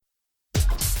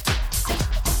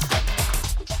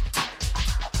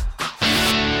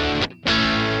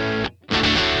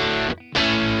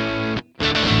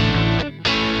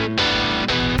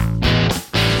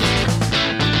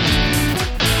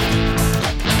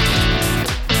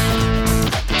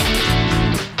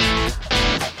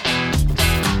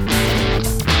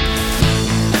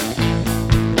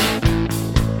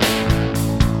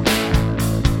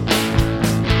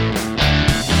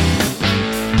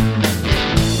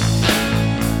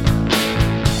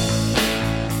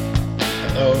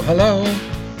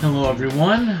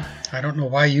everyone. I don't know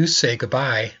why you say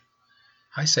goodbye.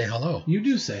 I say hello. You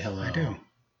do say hello. I do.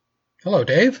 Hello,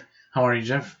 Dave. How are you,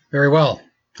 Jeff? Very well.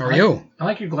 How are you? I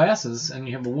like your glasses, and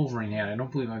you have a Wolverine hat. I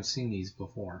don't believe I've seen these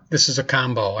before. This is a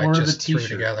combo Or I just threw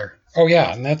together. Oh,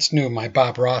 yeah, and that's new. My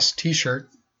Bob Ross t-shirt.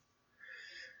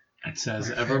 It says,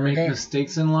 ever make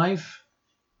mistakes in life?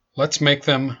 Let's make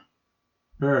them...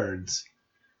 birds.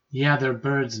 Yeah, they're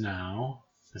birds now.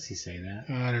 Does he say that?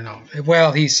 I don't know.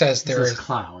 Well, he says there's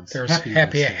clouds. There's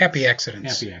happy accidents. Happy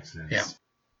accidents. Yeah.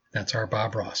 That's our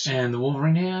Bob Ross. And the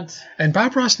Wolverine hat. And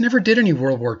Bob Ross never did any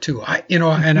World War II. I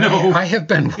have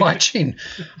been watching.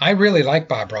 I really like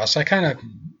Bob Ross. I kind of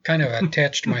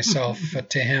attached myself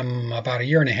to him about a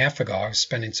year and a half ago. I was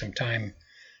spending some time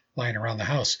lying around the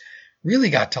house. Really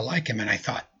got to like him, and I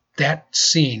thought that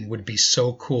scene would be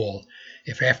so cool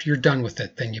if after you're done with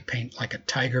it, then you paint like a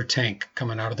tiger tank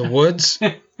coming out of the woods, or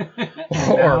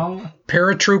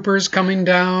paratroopers coming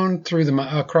down through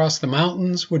across the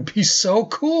mountains would be so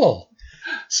cool.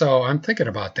 So I'm thinking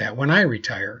about that when I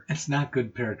retire. It's not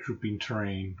good paratrooping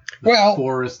terrain. The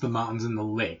forest, the mountains, and the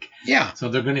lake. Yeah. So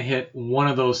they're going to hit one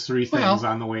of those three things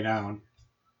on the way down.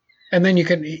 And then you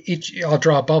can I'll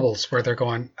draw bubbles where they're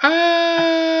going, ah.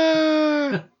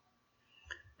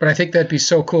 But I think that'd be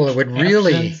so cool. It would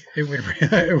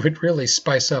really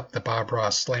spice up the Bob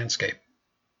Ross landscape.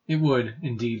 It would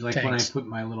indeed. Like Thanks. When I put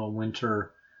my little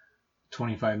winter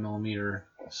 25mm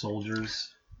soldiers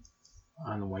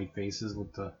on the white bases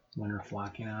with the winter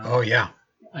flocking on. Oh yeah.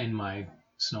 In my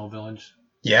snow village.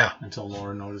 Yeah. Until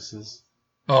Laura notices.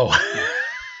 Oh.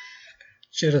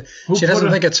 she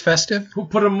doesn't think it's festive. Who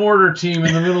put a mortar team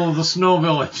in the middle of the snow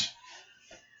village?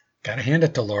 Gotta hand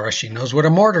it to Laura. She knows what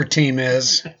a mortar team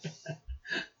is.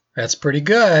 That's pretty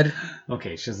good.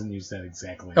 Okay, she doesn't use that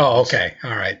exactly. Oh, okay.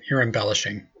 All right. You're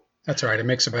embellishing. That's all right. It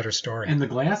makes a better story. And the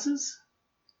glasses?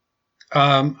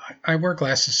 I wear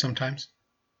glasses sometimes.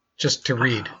 Just to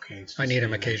read. Okay. I need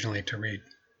them occasionally to read.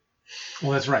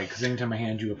 Well, that's right, because anytime I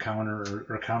hand you a counter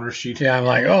or a counter sheet... Yeah, I'm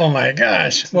like, oh my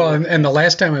gosh. Well, and the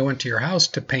last time I went to your house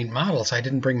to paint models, I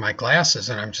didn't bring my glasses,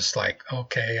 and I'm just like,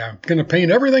 okay, I'm going to paint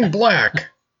everything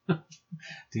black. Yeah.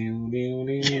 Want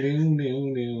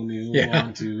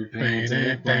to paint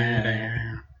it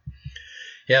black.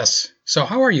 Yes. So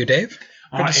how are you, Dave?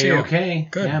 Good to see you. Okay.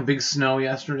 Good. Yeah, big snow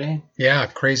yesterday. Yeah,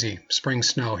 crazy spring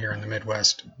snow here in the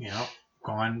Midwest. Yeah,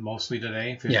 gone mostly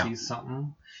today,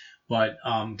 50-something. But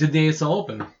did the ASL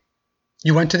Open.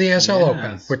 You went to the ASL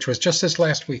Open, which was just this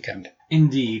last weekend.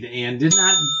 Indeed, and did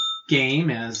not game,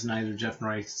 as neither Jeff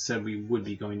nor I said we would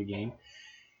be going to game.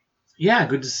 Yeah,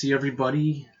 good to see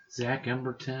everybody. Zach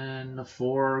Emberton, the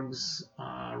Forgs,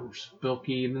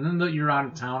 Spilky, and then your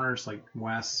out-of-towners like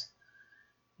Wes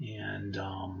and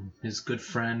his good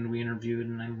friend we interviewed,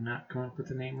 and I'm not coming up with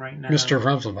the name right now. Mr.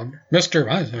 Rumselman.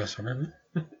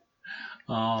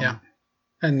 Yeah.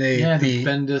 And the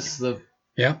Bendis,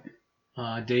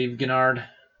 Dave Gennard.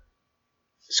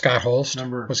 Scott Holst,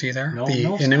 was he there? No,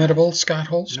 inimitable Scott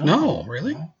Holst? No,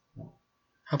 really? No.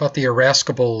 How about the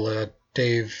irascible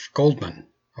Dave Goldman?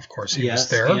 Of course, he was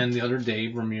there. And the other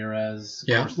Dave Ramirez.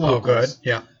 Yeah. Course, locals. Oh, good.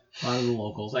 Yeah. A lot of the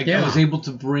locals. I was able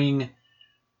to bring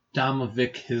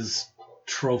Domovic his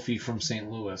trophy from St.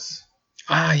 Louis.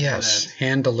 Ah, yes.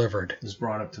 Hand delivered. It was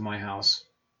brought up to my house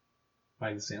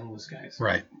by the St. Louis guys.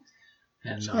 Right.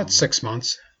 And so that's 6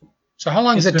 months. So how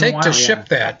long does it take to ship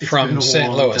that from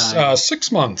St. Louis?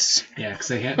 6 months. Yeah, because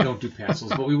they don't do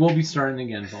parcels. But we will be starting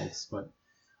again, folks. But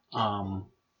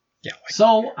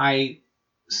so I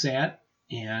sat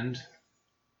and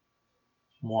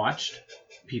watched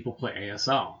people play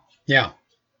ASL. Yeah.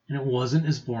 And it wasn't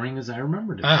as boring as I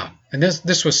remembered it. And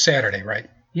this was Saturday, right?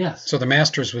 Yes. So the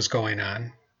Masters was going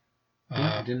on.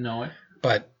 I didn't know it.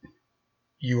 But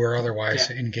you were otherwise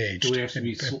engaged. It would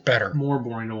actually be better, more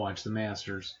boring to watch the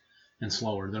Masters and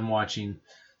slower than watching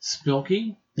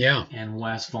Spilky and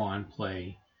Wes Vaughn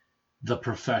play the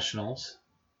professionals.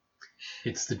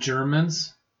 It's the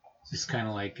Germans. It's kind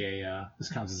of like this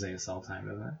counts as ASL time,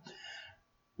 doesn't it?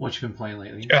 What you been playing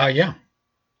lately? Yeah.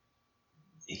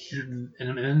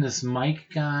 And then this Mike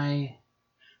guy,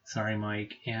 sorry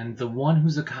Mike, and the one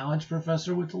who's a college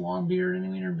professor with the long beard, and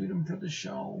we interviewed him for the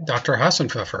show. Dr.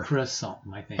 Hassenpfeffer. Chris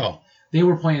something, I think. Oh. They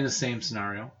were playing the same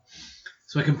scenario.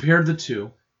 So I compared the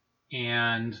two,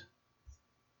 and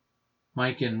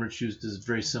Mike and Rich used this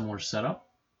very similar setup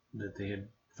that they had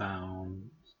found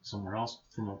somewhere else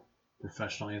from a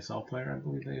professional ASL player, I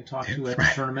believe they had talked to at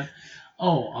the tournament.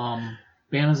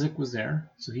 Banazik was there,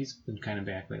 so he's been kind of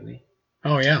back lately.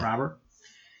 Oh, yeah. Robert.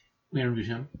 We interviewed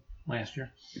him last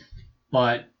year.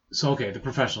 But, the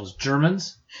professionals,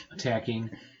 Germans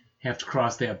attacking have to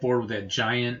cross that border with that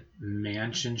giant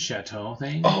mansion chateau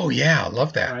thing. Oh, yeah. I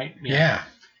love that. Right? Yeah.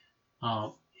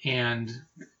 And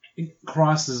it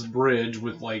crosses bridge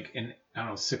with like an,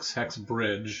 6-hex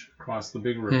bridge across the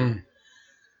big river.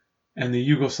 And the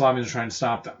Yugoslavians are trying to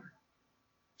stop them.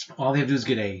 All they have to do is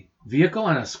get a vehicle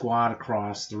and a squad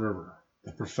across the river.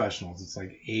 The professionals. It's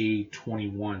like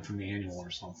A28 from the annual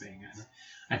or something. And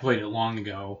I played it long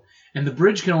ago. And the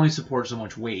bridge can only support so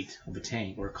much weight of a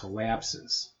tank or it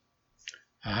collapses.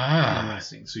 So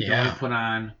you can only put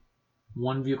on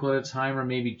one vehicle at a time or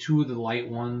maybe two of the light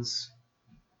ones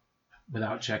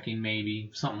without checking, maybe.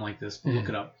 Something like this. But look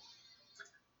it up.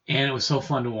 And it was so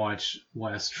fun to watch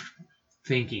Wes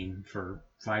thinking for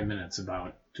 5 minutes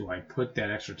about, do I put that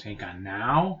extra tank on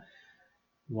now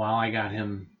while I got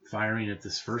him firing at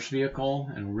this first vehicle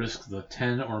and risk the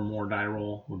 10 or more die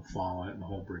roll would fall on it and the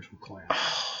whole bridge would collapse.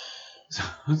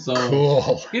 So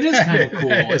cool. It is kind of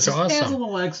cool. It's awesome. It adds a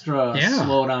little extra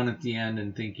slowdown at the end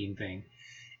and thinking thing.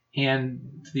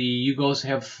 And the Yugos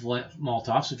have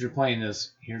Molotovs. If you're playing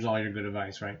this, here's all your good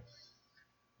advice, right?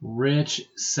 Rich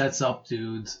sets up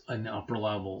dudes in the upper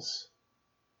levels.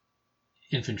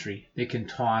 Infantry. They can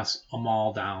toss a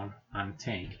maul down on a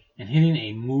tank. And hitting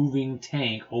a moving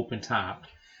tank open top.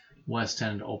 West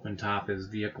tend to open top his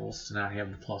vehicles to not have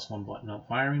the +1 button up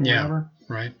firing, whatever.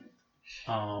 Right.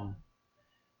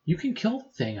 You can kill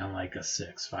the thing on like a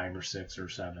 6, 5 or 6 or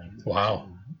 7. Wow.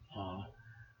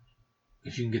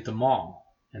 If you can get them all.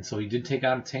 And so he did take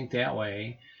out a tank that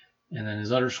way. And then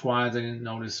his other squads, I didn't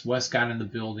notice. West got in the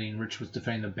building. Rich was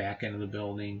defending the back end of the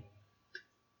building.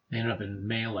 They ended up in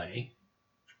melee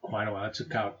for quite a while. It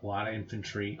took out a lot of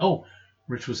infantry. Oh,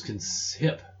 Rich was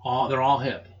hip. They're all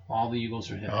hip. All the Eagles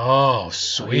are hip. Oh, sweet.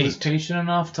 So he was patient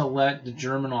enough to let the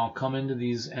German all come into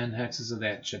these end hexes of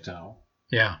that chateau.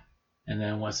 Yeah. And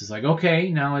then Wes is like,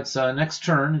 okay, now it's next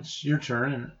turn. It's your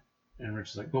turn. And Rich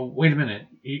is like, well, wait a minute.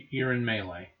 You're in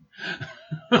melee.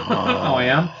 Oh, I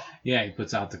am? Yeah, he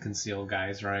puts out the concealed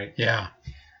guys, right? Yeah.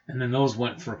 And then those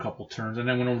went for a couple turns. And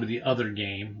then went over to the other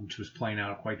game, which was playing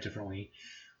out quite differently.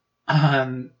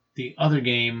 The other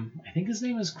game, I think his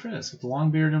name is Chris, with the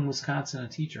long beard in Wisconsin, a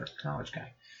teacher, a college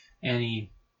guy. And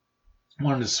he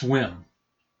wanted to swim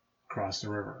across the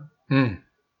river. And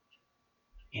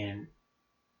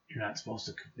you're not supposed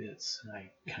to kibitz. And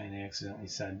I kind of accidentally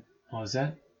said, oh, is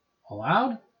that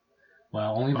allowed?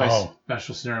 Well, only by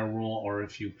special scenario rule or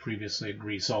if you previously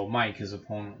agree. So Mike, his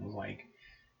opponent, was like,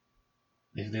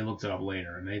 they looked it up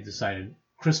later, and they decided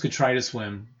Chris could try to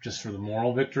swim just for the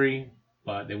moral victory,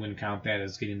 but they wouldn't count that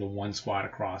as getting the one squad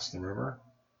across the river,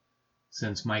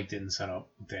 since Mike didn't set up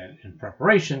that in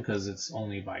preparation because it's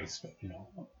only by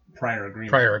prior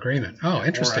agreement. Prior agreement. Oh,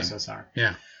 interesting. Or SSR.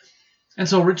 Yeah. And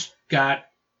so Rich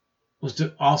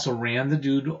also ran the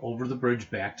dude over the bridge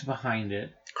back to behind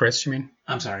it. Chris, you mean?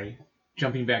 I'm sorry.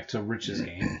 Jumping back to Rich's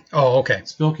game. Oh, okay.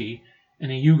 Spilky.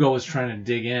 And a Yugo was trying to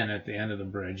dig in at the end of the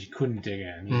bridge. He couldn't dig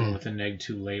in, even with a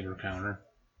 -2 labor counter.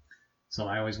 So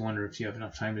I always wonder if you have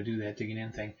enough time to do that digging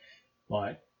in thing.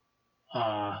 But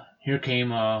here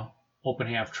came a open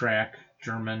half track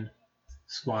German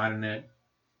squad in it,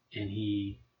 and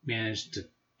he managed to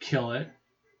kill it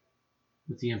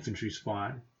with the infantry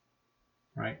squad,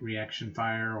 right? Reaction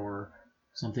fire or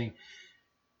something.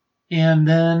 And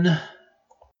then...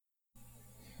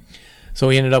 So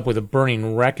he ended up with a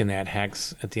burning wreck in that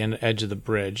hex at the edge of the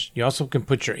bridge. You also can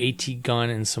put your AT gun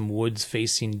in some woods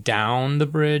facing down the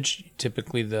bridge.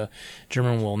 Typically the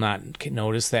German will not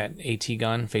notice that AT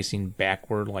gun facing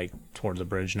backward, like toward the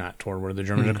bridge, not toward where the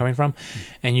Germans are coming from.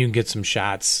 And you can get some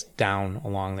shots down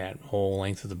along that whole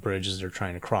length of the bridge as they're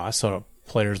trying to cross. So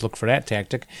players look for that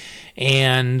tactic.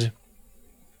 And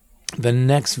the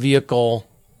next vehicle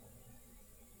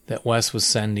that Wes was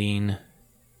sending...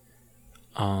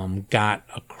 got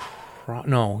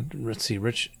let's see,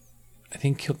 Rich, I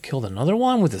think killed another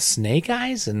one with the snake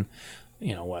eyes, and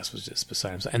Wes was just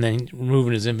beside himself. And then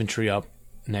moving his infantry up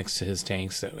next to his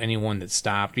tanks, so anyone that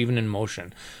stopped, even in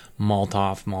motion,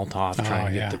 Molotov, trying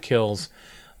to get the kills.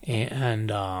 And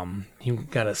he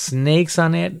got a snakes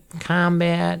on that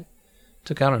combat,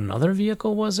 took out another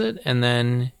vehicle, was it? And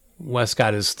then Wes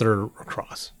got his third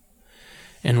across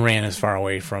and ran as far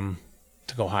away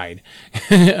to go hide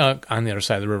on the other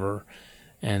side of the river.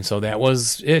 And so that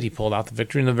was it. He pulled out the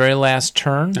victory in the very last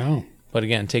turn. Oh. But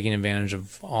again, taking advantage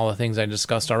of all the things I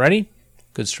discussed already.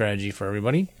 Good strategy for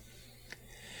everybody.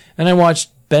 And I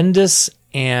watched Bendis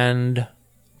and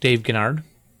Dave Gennard.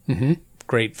 Mm-hmm.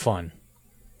 Great fun.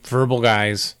 Verbal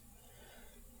guys.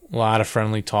 A lot of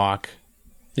friendly talk.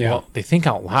 Yeah. Well, they think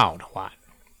out loud a lot.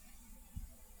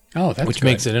 Oh, that's which good.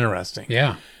 makes it interesting.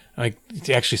 Yeah. like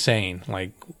actually saying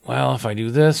like, well, if I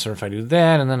do this or if I do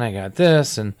that, and then I got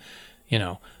this, and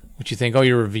what you think,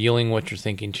 you're revealing what you're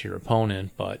thinking to your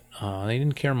opponent, but they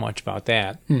didn't care much about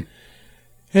that.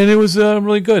 And it was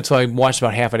really good. So I watched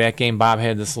about half of that game. Bob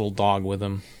had this little dog with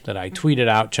him that I tweeted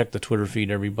out. Check the Twitter feed,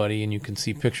 everybody, and you can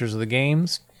see pictures of the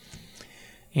games.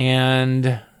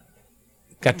 And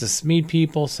got to meet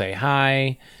people, say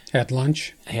hi. Had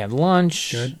lunch.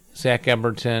 Good. Zach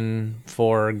Eberton,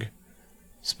 Forg,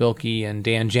 Spilky, and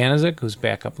Dan Janizik, who's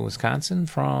back up in Wisconsin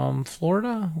from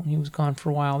Florida. He was gone for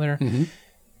a while there. Mm-hmm.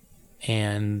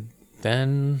 And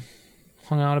then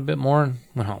hung out a bit more and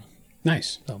went home.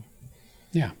 Nice. So.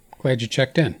 Yeah, glad you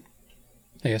checked in.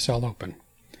 ASL Open.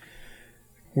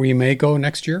 We may go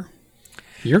next year.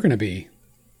 You're going to be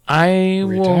I retired.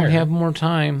 will have more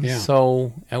time. Yeah.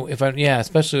 So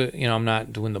especially, I'm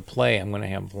not doing the play. I'm going to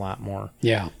have a lot more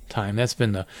time. That's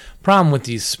been the problem with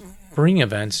these spring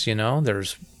events,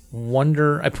 There's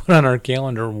I put on our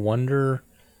calendar Wonder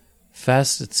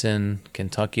Fest. It's in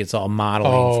Kentucky. It's all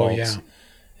modeling, folks. Yeah.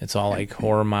 It's all like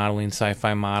horror modeling,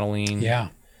 sci-fi modeling. Yeah.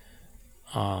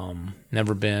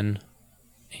 Never been.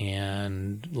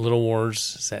 And Little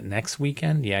Wars, is that next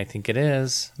weekend? Yeah, I think it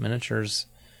is. Miniatures.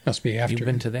 Must be after. You've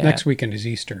been to that? Next weekend is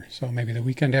Easter, so maybe the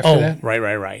weekend after that?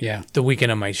 Right. Yeah. The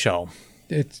weekend of my show.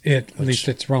 At least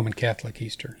it's Roman Catholic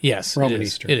Easter. Yes, Roman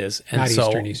Easter. Easter. It is. And not so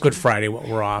Eastern Easter. Good Friday,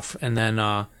 we're off. And then,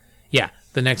 the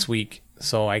next week,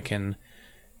 so I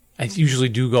usually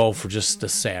do go for just the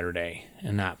Saturday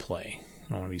and not play.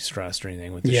 I don't want to be stressed or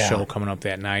anything with the show coming up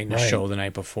that night and the show the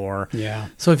night before. Yeah.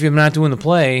 So if you're not doing the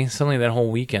play, suddenly that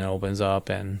whole weekend opens up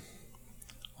and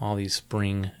all these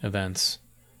spring events.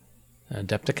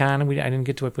 Adepticon, I didn't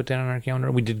get to put that on our calendar.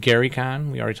 We did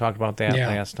GaryCon. We already talked about that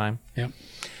last time. Yeah.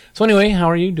 So anyway, how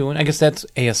are you doing? I guess that's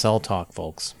ASL talk,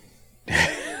 folks.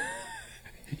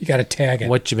 You got to tag it.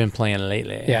 What you been playing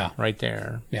lately? Yeah. Right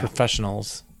there. Yeah.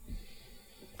 Professionals.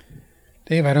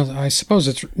 Dave, I suppose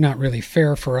it's not really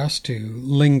fair for us to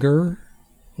linger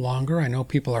longer. I know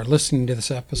people are listening to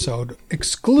this episode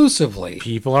exclusively.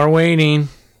 People are waiting.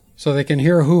 So they can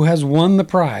hear who has won the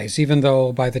prize, even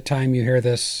though by the time you hear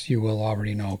this, you will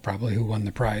already know probably who won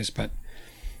the prize. But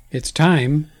it's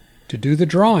time to do the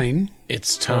drawing.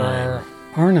 It's time. For our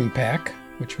Arnhem pack,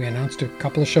 which we announced a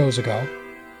couple of shows ago.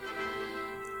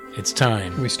 It's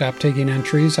time. We stopped taking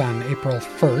entries on April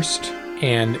 1st.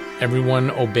 And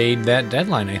everyone obeyed that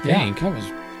deadline, I think.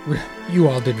 Yeah, you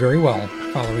all did very well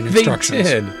following instructions.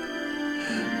 They did.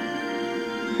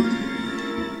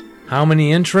 How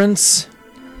many entrants?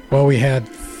 Well, we had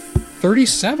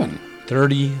 37.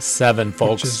 37,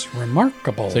 folks. Which is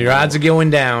remarkable. So your odds are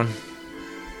going down.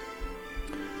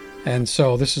 And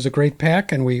so this is a great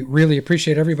pack, and we really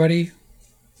appreciate everybody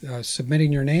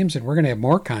submitting your names, and we're going to have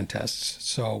more contests.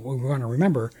 So we want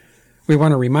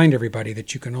to remind everybody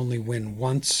that you can only win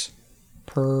once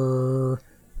per...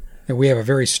 And we have a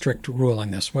very strict rule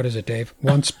on this. What is it, Dave?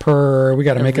 Once per... We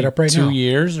got to make it up right now. 2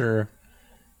 years or...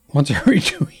 Once every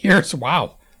 2 years.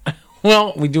 Wow.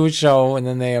 Well, we do a show, and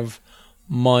then they have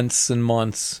months and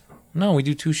months. No, we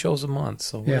do 2 shows a month,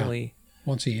 so really...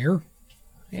 Once a year?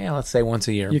 Yeah, let's say once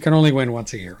a year. You can only win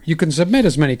once a year. You can submit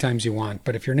as many times you want,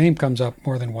 but if your name comes up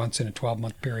more than once in a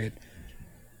 12-month period,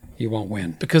 you won't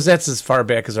win. Because that's as far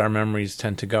back as our memories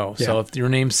tend to go. Yeah. So if your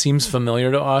name seems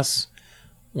familiar to us,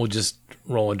 we'll just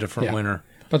roll a different winner.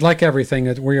 But like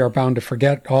everything, we are bound to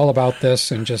forget all about this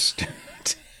and just...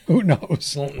 Who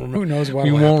knows? Who knows what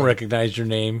will happen. We won't recognize your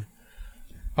name.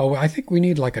 Oh, I think we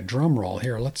need like a drum roll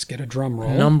here. Let's get a drum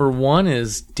roll. Number 1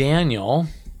 is Daniel.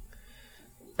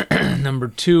 Number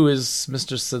 2 is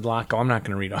Mr. Sidlako. I'm not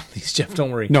going to read all these, Jeff. Don't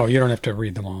worry. No, you don't have to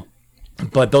read them all.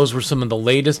 But those were some of the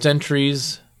latest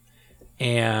entries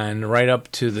and right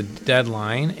up to the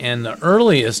deadline. And the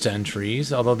earliest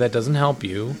entries, although that doesn't help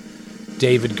you,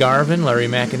 David Garvin, Larry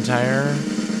McIntyre,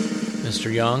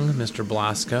 Mr. Young, Mr.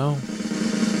 Blasco.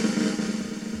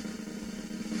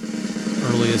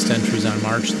 Earliest entries on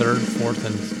March 3rd, 4th,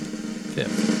 and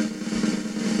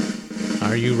 5th.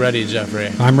 Are you ready,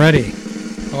 Jeffrey? I'm ready.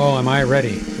 Oh, am I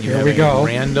ready? Here we go.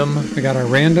 We got our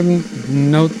random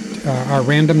note, our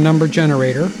random number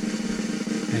generator.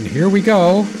 And here we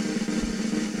go.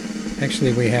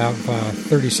 Actually, we have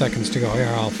 30 seconds to go. Here,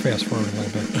 I'll fast forward a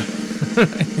little bit.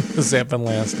 This happened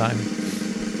last time.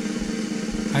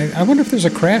 I wonder if there's a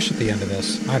crash at the end of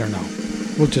this. I don't know.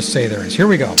 We'll just say there is. Here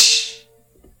we go.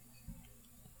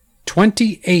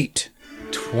 28.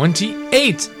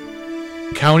 28.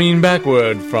 Counting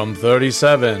backward from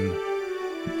 37.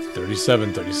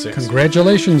 37, 36.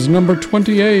 Congratulations, number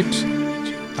 28.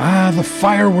 Ah, the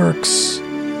fireworks.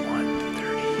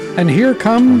 130. And here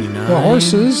come 29. the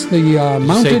horses, the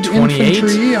mounted 28?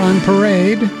 infantry on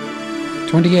parade.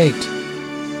 28.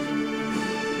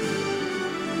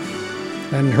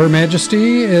 And Her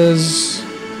Majesty is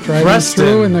driving Preston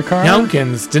through in the car.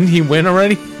 Younkins, didn't he win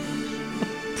already?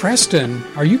 Preston,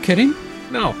 are you kidding?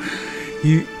 No.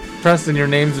 Preston, your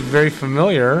name's very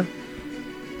familiar.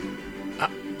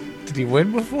 Did he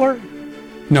win before?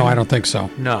 No, I don't think so.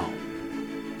 No.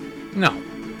 Not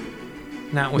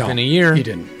within a year. He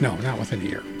didn't. No, not within a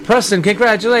year. Preston,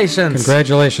 congratulations.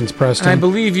 Congratulations, Preston. I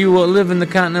believe you will live in the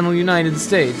continental United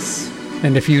States.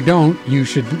 And if you don't, you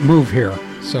should move here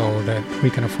so that we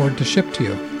can afford to ship to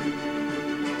you.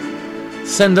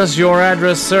 Send us your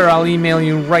address, sir. I'll email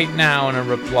you right now in a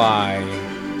reply.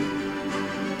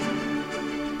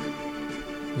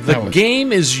 The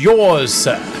game is yours,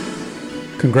 sir.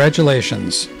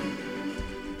 Congratulations.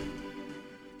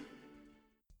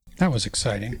 That was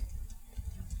exciting.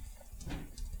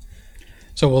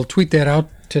 So we'll tweet that out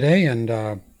today and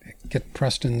get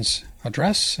Preston's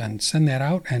address and send that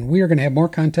out. And we are going to have more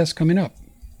contests coming up.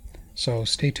 So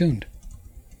stay tuned.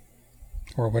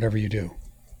 Or whatever you do.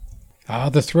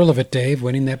 The thrill of it, Dave,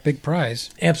 winning that big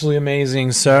prize. Absolutely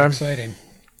amazing, sir. Exciting.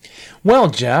 Well,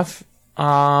 Jeff,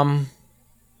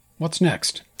 what's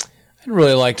next? I'd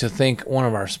really like to thank one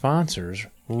of our sponsors,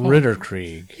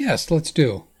 Ritterkrieg. Yes, let's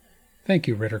do. Thank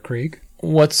you, Ritterkrieg.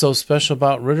 What's so special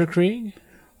about Ritterkrieg?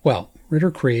 Well,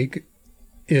 Ritterkrieg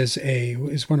is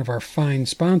one of our fine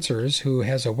sponsors who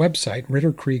has a website,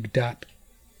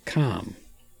 ritterkrieg.com.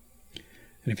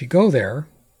 And if you go there,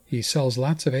 he sells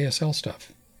lots of ASL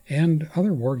stuff and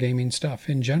other wargaming stuff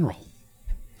in general.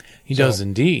 He does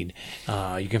indeed.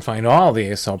 You can find all the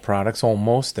ASL products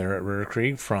almost there at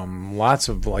Ritterkrieg from lots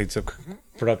of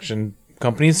production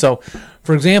companies. So,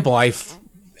 for example, I've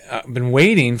been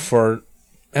waiting for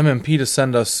MMP to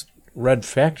send us Red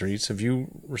Factories. Have you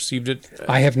received it?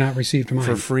 I have not received mine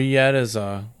for free yet as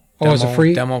a as a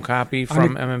free demo copy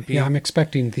from MMP. Yeah, I'm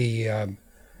expecting the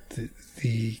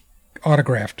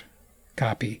autographed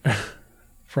copy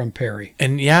from Perry.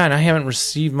 And I haven't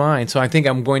received mine, so I think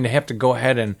I'm going to have to go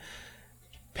ahead and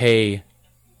pay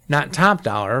not top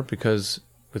dollar because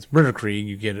with Ritterkrieg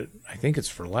you get it. I think it's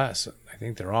for less. I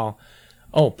think they're all.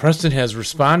 Oh, Preston has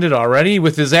responded already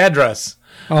with his address.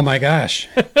 Oh my gosh.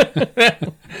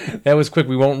 That was quick.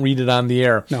 We won't read it on the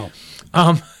air. No.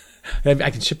 I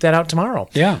can ship that out tomorrow.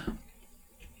 Yeah.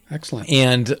 Excellent.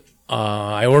 And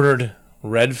I ordered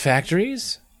Red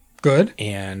Factories. Good.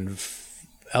 And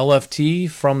LFT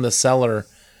from the seller.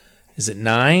 Is it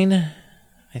 9?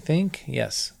 I think.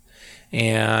 Yes.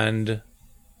 And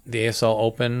the ASL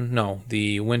Open. No,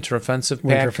 the Winter Offensive pack.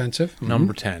 Winter Offensive.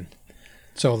 Number 10.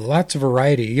 So lots of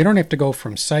variety. You don't have to go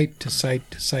from site to site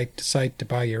to site to site to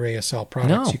buy your ASL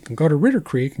products. No. You can go to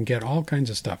Ritterkrieg and get all kinds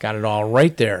of stuff. Got it all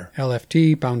right there.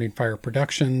 LFT, Bounding Fire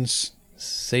Productions.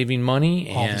 Saving money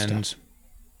and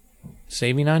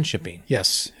saving on shipping.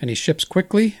 Yes, and he ships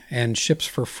quickly and ships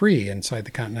for free inside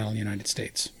the continental United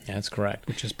States. That's correct.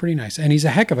 Which is pretty nice. And he's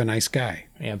a heck of a nice guy.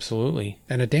 Absolutely.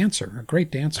 And a dancer, a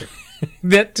great dancer.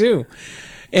 That too.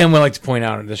 And we'd like to point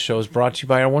out that this show is brought to you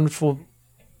by our wonderful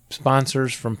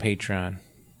sponsors from Patreon.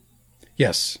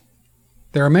 Yes.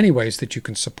 There are many ways that you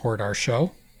can support our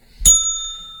show.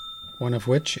 One of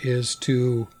which is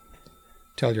to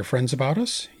tell your friends about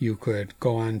us. You could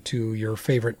go on to your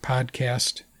favorite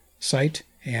podcast site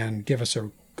and give us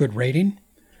a good rating.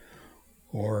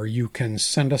 Or you can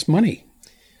send us money.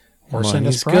 Or send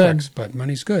us products. But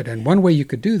money's good. And one way you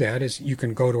could do that is you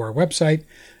can go to our website.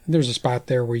 And there's a spot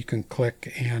there where you can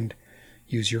click and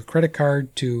use your credit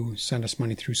card to send us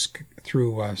money through not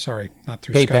through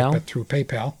PayPal. Skype, but through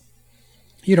PayPal.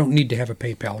 You don't need to have a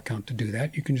PayPal account to do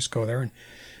that. You can just go there and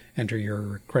enter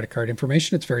your credit card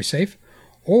information. It's very safe.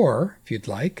 Or, if you'd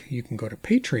like, you can go to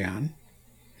Patreon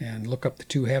and look up the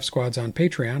Two Half Squads on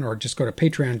Patreon, or just go to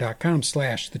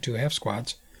patreon.com/the Two Half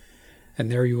Squads. And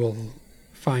there you will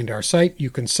find our site. You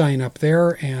can sign up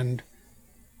there and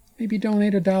maybe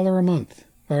donate $1 a month,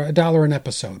 or $1 an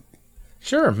episode.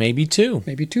 Sure, maybe 2.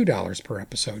 Maybe $2 per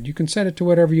episode. You can set it to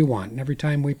whatever you want. And every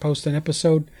time we post an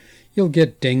episode, you'll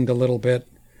get dinged a little bit.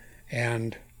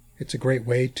 And it's a great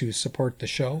way to support the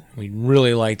show. We'd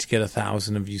really like to get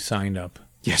 1,000 of you signed up.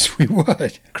 Yes, we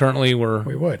would. Currently,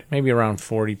 we would. Maybe around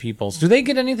 40 people. Do they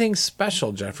get anything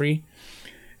special, Jeffrey?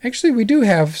 Actually, we do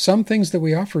have some things that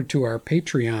we offer to our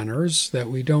Patreoners that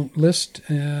we don't list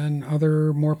in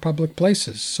other more public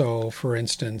places. So, for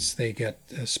instance, they get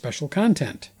special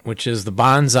content. Which is the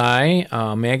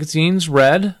Bonsai magazines,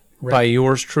 read by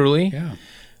yours truly. Yeah.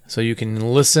 So you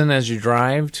can listen as you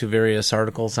drive to various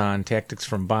articles on tactics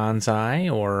from Bonsai,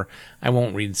 or I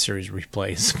won't read series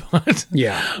replays, but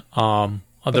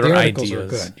other the articles ideas. Are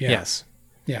good. Yeah. Yes.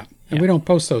 Yeah. And we don't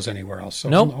post those anywhere else. So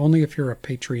Nope. only if you're a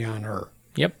Patreoner.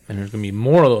 Yep. And there's going to be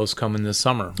more of those coming this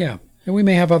summer. Yeah. And we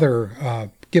may have other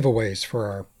giveaways for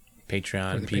our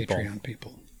Patreon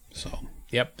people. So.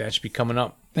 Yep. That should be coming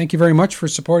up. Thank you very much for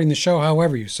supporting the show,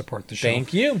 however you support the show.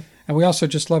 Thank you. And we also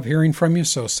just love hearing from you,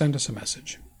 so send us a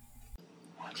message.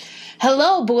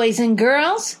 Hello, boys and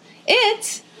girls.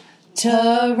 It's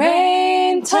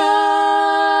terrain time.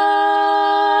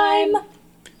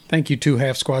 Thank you, two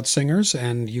Half Squad singers,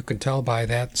 and you can tell by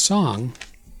that song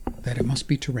that it must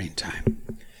be terrain time.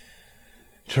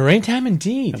 Terrain time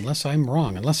indeed. Unless I'm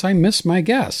wrong, unless I miss my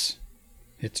guess,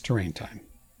 it's terrain time.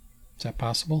 Is that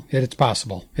possible? It's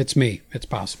possible. It's me. It's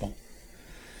possible.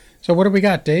 So what do we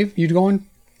got, Dave? You want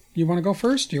to go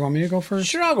first? Do you want me to go first?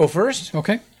 Sure, I'll go first.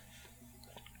 Okay.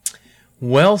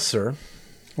 Well, sir.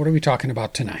 What are we talking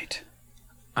about tonight?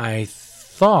 I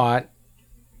thought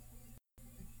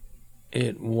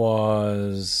it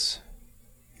was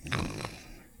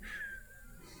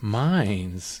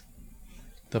mines.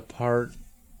 The part.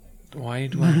 Why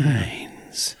do I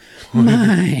Mines.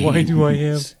 Mines. Why do I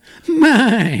have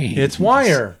mines? It's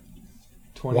wire.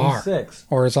 26.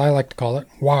 War. Or as I like to call it,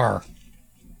 war.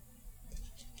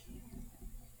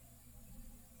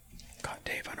 Got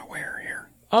Dave unaware here.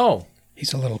 Oh,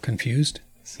 He's a little confused.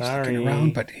 sorry. He's looking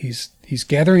around, but he's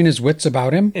gathering his wits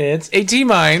about him. It's AT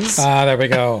mines. Ah, there we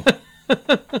go.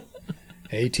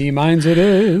 AT mines it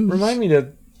is. Remind me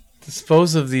to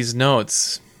dispose of these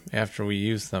notes after we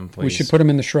use them, please. We should put them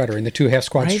in the shredder, in the two Half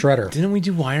Squad Right? shredder. Didn't we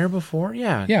do wire before?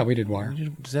 Yeah. Yeah, we did wire.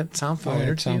 Does that sound Oh,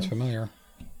 familiar it to sounds you? familiar.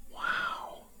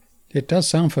 Wow. It does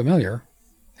sound familiar.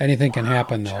 Anything can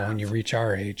happen, though, when you reach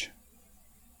our age.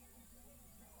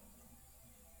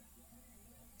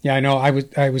 Yeah, I know.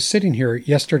 I was sitting here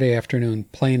yesterday afternoon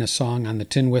playing a song on the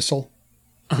tin whistle,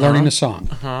 learning a song.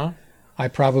 Uh-huh. I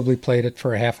probably played it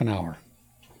for a half an hour.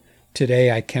 Today,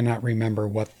 I cannot remember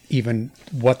what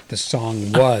the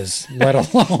song was, let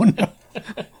alone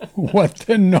what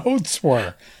the notes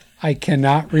were. I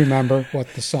cannot remember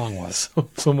what the song was.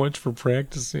 So much for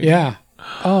practicing. Yeah.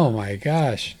 Oh my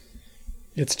gosh.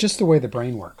 It's just the way the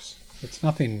brain works. It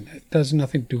does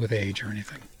nothing to do with age or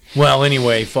anything. Well,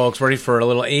 anyway, folks, ready for a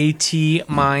little AT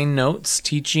Mine Notes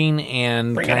teaching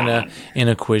and kind of in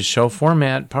a quiz show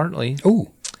format, partly.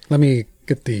 Ooh, let me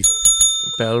get the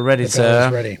Bell ready, bells sir.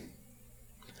 ready.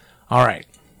 All right.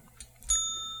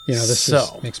 You know, this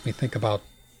makes me think about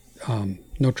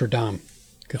Notre Dame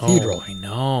Cathedral. Oh, I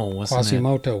know. Wasn't it?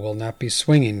 Quasimodo will not be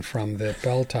swinging from the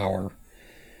bell tower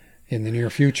in the near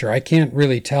future. I can't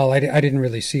really tell. I didn't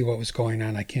really see what was going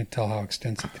on. I can't tell how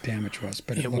extensive the damage was,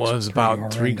 but it looks was pretty about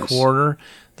horrendous. three-quarter.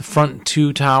 The front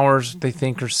two towers, they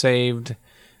think, are saved.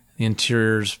 The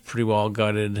interior's pretty well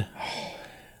gutted.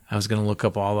 I was going to look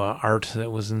up all the art that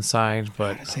was inside,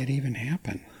 but How does that even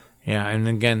happen? yeah, and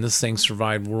again, this thing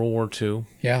survived World War II.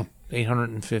 Yeah,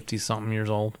 850-something years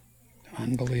old.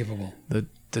 unbelievable.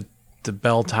 The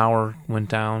bell tower went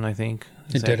down, I think.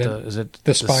 It did. Is it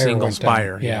The spire single went down.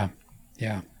 spire? Yeah.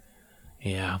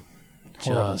 Yeah.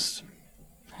 Horrible. Just.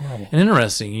 Horrible. And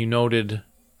interesting, you noted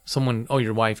someone,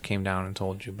 your wife came down and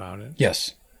told you about it.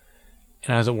 Yes.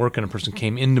 And I was at work and a person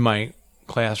came into my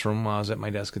classroom while I was at my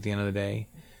desk at the end of the day.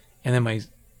 And then my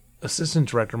assistant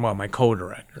director, my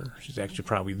co-director, she's actually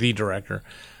probably the director,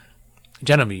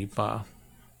 Genevieve,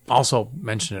 also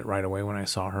mentioned it right away when I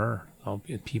saw her.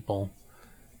 So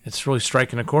it's really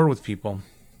striking a chord with people.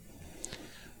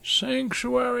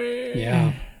 Sanctuary.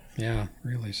 Yeah,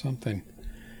 really something.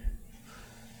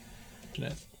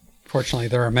 Fortunately,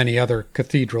 there are many other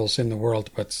cathedrals in the world,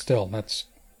 but still, that's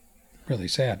really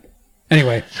sad.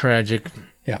 Anyway. Tragic.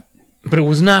 Yeah. But it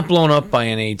was not blown up by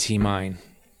an AT mine.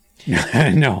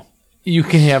 No. You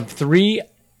can have 3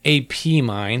 AP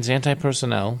mines,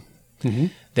 anti-personnel, Mm-hmm.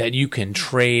 that you can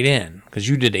trade in. Because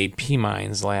you did AP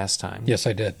mines last time. Yes,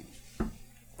 I did.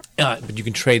 But you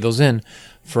can trade those in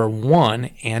for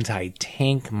 1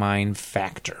 anti-tank mine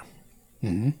factor.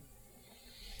 Mm-hmm.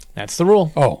 That's the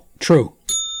rule. Oh, true.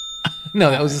 No,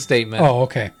 that was a statement. Oh,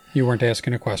 okay. You weren't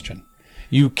asking a question.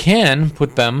 You can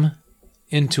put them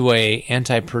into a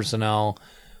anti-personnel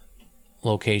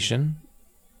location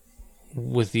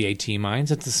with the AT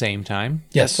mines at the same time.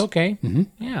 Yes. That's okay.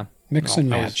 Mm-hmm. Yeah. Mix and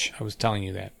match. I was telling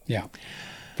you that. Yeah.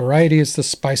 Variety is the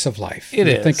spice of life.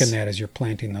 You're thinking that as you're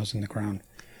planting those in the ground.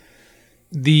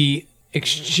 The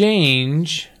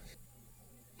exchange,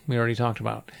 we already talked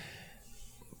about.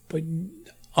 But,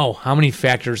 how many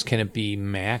factors can it be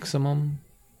maximum?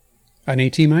 An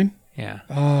AT mine?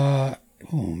 Yeah.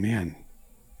 Oh, man.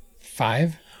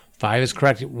 5? 5 is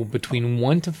correct. Between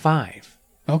 1 to 5.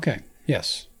 Okay.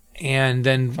 Yes. And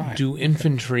then 5. do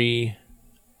infantry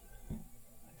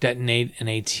detonate an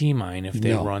AT mine if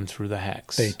they run through the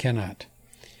hex? They cannot.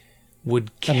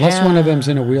 Unless one of them's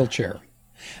in a wheelchair.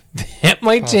 That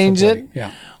might change it.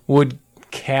 Yeah. Would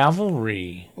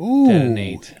cavalry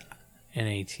detonate an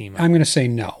AT mine? I'm going to say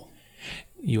no.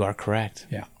 You are correct.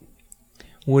 Yeah.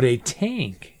 Would a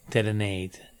tank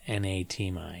detonate an AT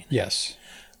mine? Yes.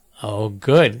 Oh,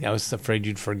 good. I was afraid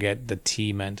you'd forget the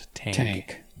T meant tank.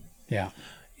 Tank. Yeah.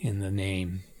 In the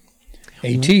name.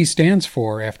 AT stands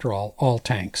for, after all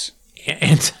tanks.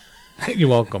 You're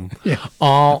welcome. Yeah.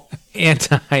 All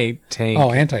anti-tank.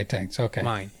 Oh, anti-tanks. Okay.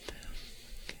 Mine.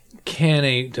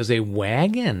 Does a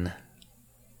wagon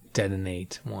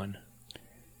detonate one?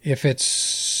 If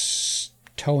it's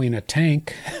towing a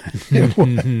tank.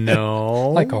 No.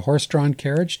 Like a horse-drawn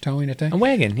carriage towing a tank? A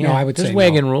wagon, yeah. No, I would There's say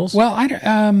wagon no. rules. Well,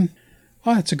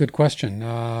 that's a good question.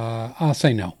 I'll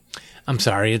say no. I'm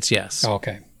sorry, it's yes. Oh,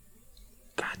 okay.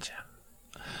 Gotcha.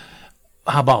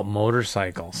 How about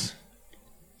motorcycles?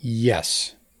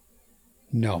 Yes.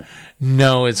 No.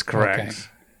 No, it's correct. Okay.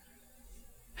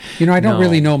 You know, I don't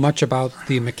really know much about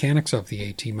the mechanics of the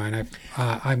AT mine.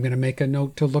 I'm going to make a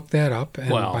note to look that up, and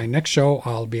by next show,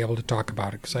 I'll be able to talk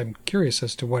about it, because I'm curious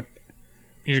as to what...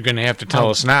 You're going to have to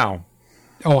tell us now.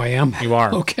 Oh, I am? You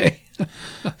are. Okay.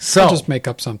 So, I'll just make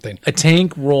up something. A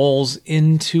tank rolls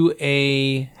into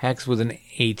a hex with an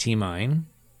AT mine.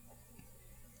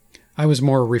 I was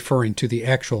more referring to the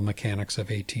actual mechanics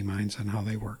of AT mines and how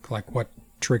they work, like what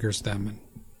triggers them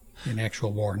in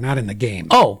actual war, not in the game.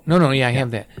 Oh, no, yeah, I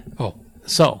have that. Oh.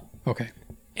 So, okay.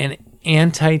 An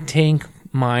anti-tank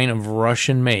mine of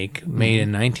Russian make, made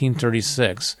in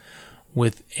 1936,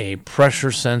 with a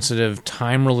pressure-sensitive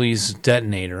time-release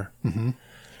detonator,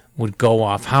 would go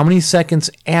off how many seconds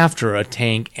after a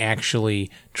tank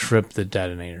actually tripped the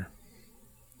detonator?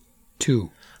 2.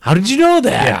 How did you know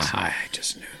that? Yeah, I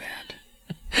just knew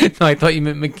that. No, I thought you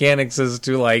meant mechanics as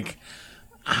to, like,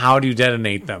 how do you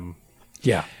detonate them?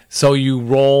 Yeah. So you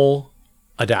roll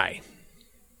a die.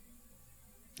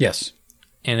 Yes.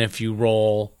 And if you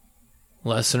roll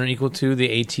less than or equal to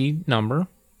the AT number,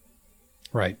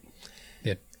 right,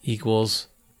 it equals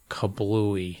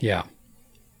kablooey. Yeah.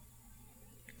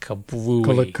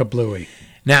 Kablooey. Kablooey.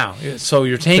 Now, so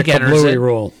your tank the enters it.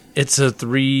 Roll. It's a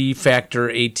 3-factor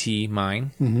AT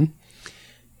mine. Mm-hmm.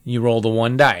 You roll the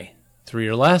 1 die. 3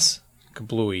 or less,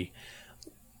 kablooey.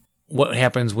 What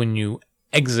happens when you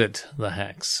exit the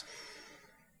hex?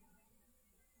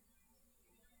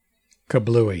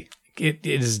 Kablooey. It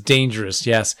is dangerous,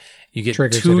 yes. You get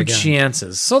Triggers 2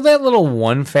 chances. So that little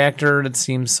 1 factor that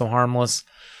seems so harmless,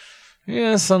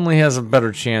 suddenly has a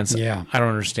better chance. Yeah. I don't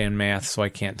understand math, so I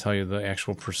can't tell you the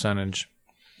actual percentage.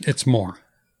 It's more.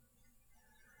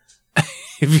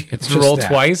 If you roll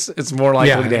twice, it's more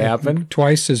likely to happen.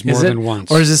 Twice is more than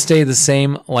once. Or does it stay the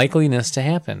same likeliness to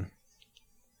happen?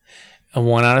 A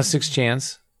 1 out of 6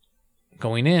 chance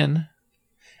going in, and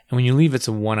when you leave, it's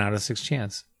a 1 out of 6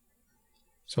 chance.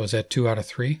 So is that 2 out of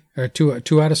 3? Or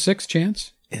 2 out of 6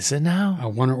 chance? Is it now?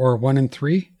 1 in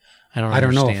 3? I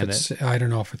don't know understand if I don't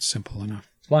know if it's simple enough.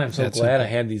 Well, I'm so glad I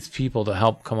had these people to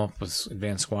help come up with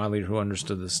advanced squad leader who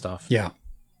understood this stuff. Yeah.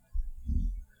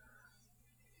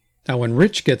 Now, when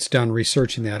Rich gets done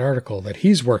researching that article that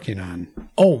he's working on,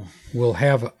 we'll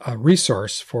have a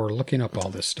resource for looking up all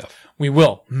this stuff. We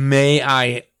will. May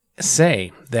I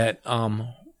say that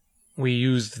we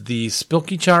used the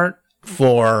Spilky chart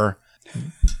for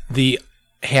the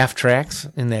half tracks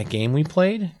in that game we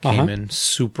played. Came in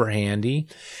super handy.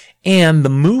 And the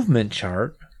movement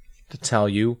chart to tell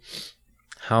you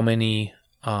how many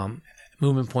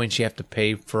movement points you have to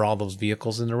pay for all those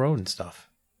vehicles in the road and stuff.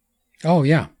 Oh,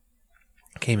 yeah.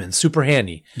 Came in super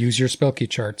handy. Use your Spilky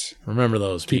charts. Remember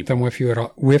those people. Keep them with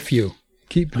you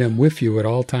Keep them with you at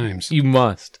all times. You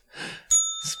must.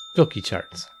 Spilky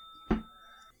charts.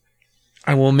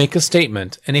 I will make a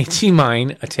statement. An AT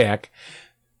mine attack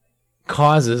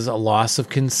causes a loss of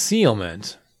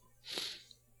concealment.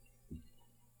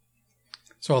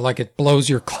 So like it blows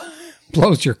your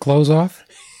clothes off?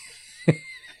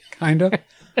 Kind of?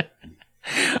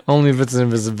 Only if it's an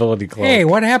invisibility cloak. Hey,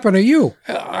 what happened to you?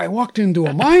 I walked into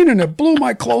a mine and it blew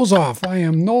my clothes off. I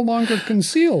am no longer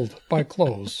concealed by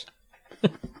clothes.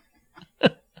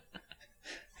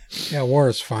 Yeah, war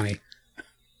is funny.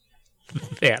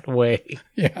 That way.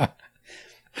 Yeah.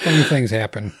 Funny things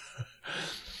happen.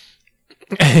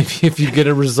 If you get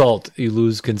a result, you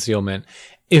lose concealment.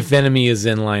 If enemy is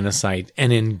in line of sight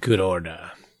and in good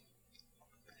order.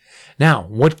 Now,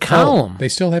 what column? They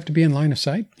still have to be in line of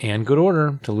sight? And good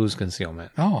order to lose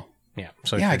concealment. Oh. Yeah.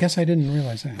 So Yeah, I guess I didn't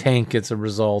realize that. Tank gets a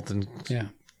result. And Yeah.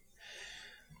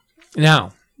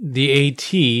 Now, the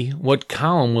AT, what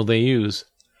column will they use?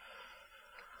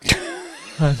 The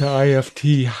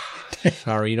IFT.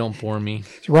 Sorry, you don't bore me.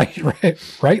 Right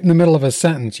in the middle of a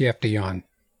sentence, you have to yawn.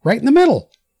 Right in the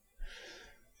middle.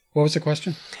 What was the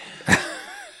question?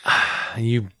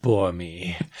 You bore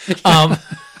me.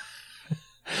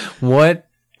 What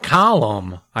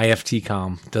column, IFT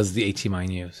column, does the AT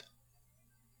mine use?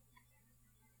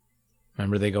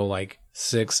 Remember, they go like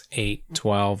 6, 8,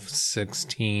 12,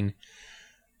 16.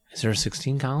 Is there a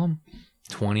 16 column?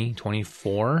 20,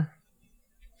 24?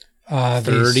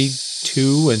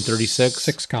 32 and 36?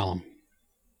 6 column.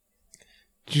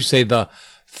 Did you say the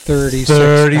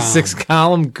 36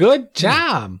 column? Good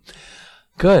job.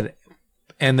 Good.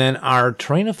 And then our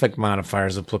terrain effect modifier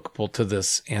is applicable to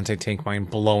this anti-tank mine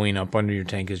blowing up under your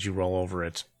tank as you roll over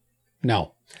it.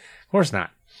 No. Of course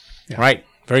not. Yeah. Right.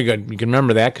 Very good. You can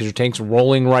remember that because your tank's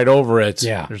rolling right over it.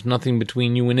 Yeah. There's nothing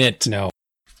between you and it. No.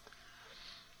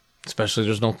 Especially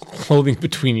there's no clothing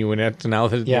between you and it now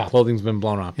that the clothing's been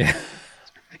blown off. Yeah.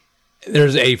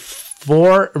 There's a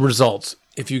 4 results.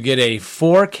 If you get a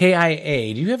 4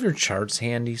 KIA, do you have your charts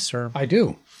handy, sir? I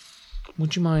do.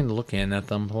 Would you mind looking at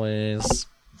them, please?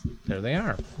 There they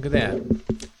are. Look at that.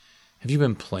 Have you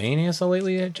been playing ASL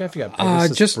lately yet, Jeff? You got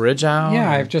Pegasus Bridge out? Yeah,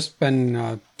 I've just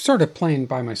been sort of playing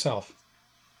by myself.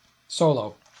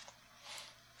 Solo.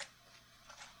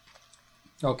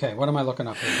 Okay, what am I looking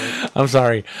up here, Dave? I'm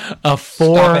sorry. A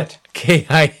 4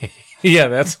 KIA. Yeah,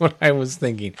 that's what I was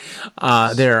thinking.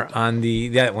 There on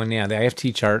that one, the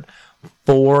IFT chart.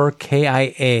 4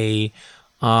 KIA.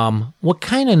 What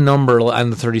kind of number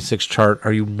on the 36 chart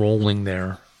are you rolling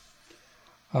there?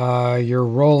 You're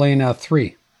rolling a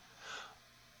 3.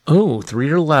 Oh, 3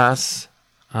 or less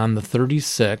on the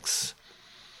 36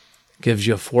 gives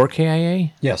you a 4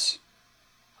 KIA? Yes.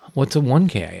 What's a 1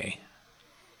 KIA?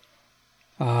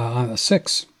 On a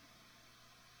 6.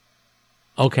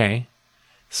 Okay.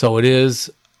 So it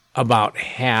is about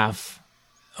half.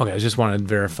 Okay, I just wanted to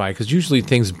verify because usually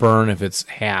things burn if it's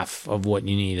half of what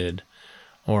you needed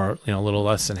or, a little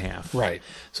less than half. Right.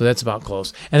 So that's about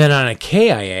close. And then on a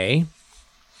KIA,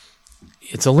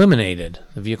 it's eliminated.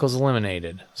 The vehicle's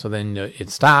eliminated. So then it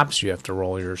stops. You have to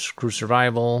roll your crew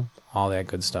survival, all that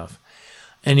good stuff.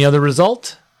 Any other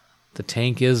result? The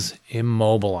tank is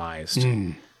immobilized.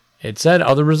 It said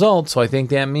other results, so I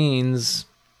think that means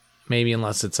maybe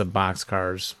unless it's a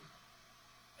boxcars.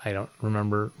 I don't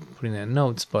remember putting that in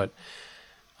notes, but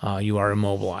you are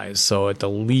immobilized. So at the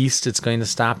least, it's going to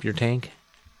stop your tank.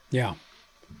 Yeah.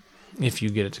 If you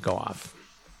get it to go off.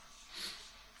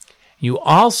 You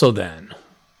also then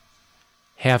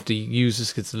have to use,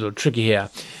 this gets a little tricky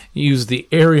here, use the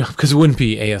aerial, because it wouldn't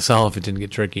be ASL if it didn't get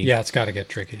tricky. Yeah, it's got to get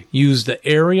tricky. Use the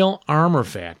aerial armor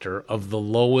factor of the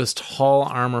lowest hull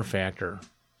armor factor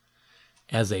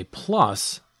as a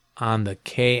plus on the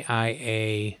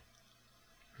KIA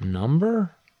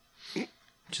number.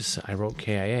 I wrote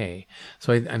KIA.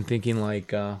 So I'm thinking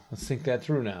let's think that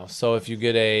through now. So if you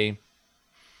get a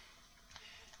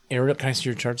aerial, can I see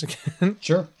your charts again?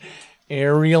 Sure.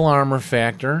 Aerial armor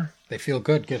factor. They feel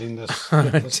good getting this. On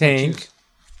a tank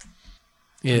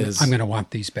is... I'm going to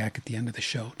want these back at the end of the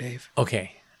show, Dave.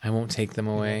 Okay. I won't take them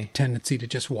away. Tendency to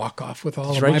just walk off with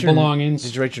all of my belongings.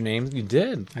 Did you write your name? You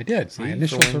did. I did. See, my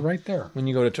initials are right there. When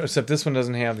you go to... Except this one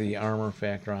doesn't have the armor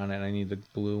factor on it. I need the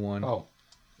blue one. Oh.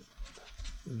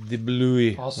 The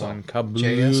bluey also, one.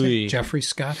 Kablooey. Jeffrey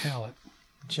Scott Hallett.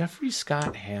 Jeffrey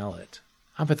Scott Hallett.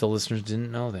 I bet the listeners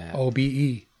didn't know that.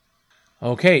 OBE.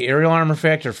 Okay, aerial armor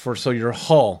factor so your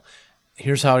hull.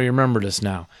 Here's how you remember this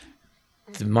now.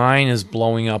 The mine is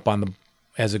blowing up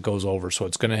as it goes over, so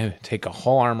it's going to take a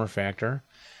hull armor factor.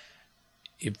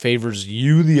 It favors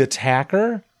you, the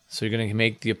attacker, so you're going to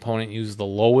make the opponent use the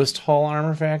lowest hull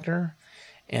armor factor,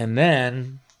 and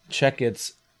then check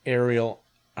its aerial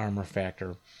armor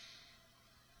factor.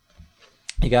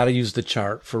 You got to use the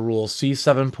chart for rule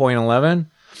C7.11.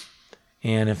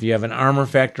 And if you have an armor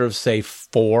factor of, say,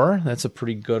 4, that's a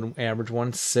pretty good average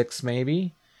one, 6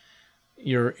 maybe,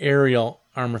 your aerial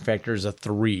armor factor is a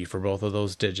 3 for both of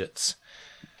those digits.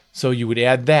 So you would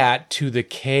add that to the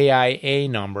KIA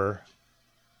number,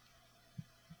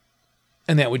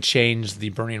 and that would change the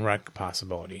burning wreck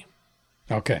possibility.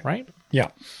 Okay. Right? Yeah.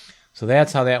 So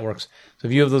that's how that works. So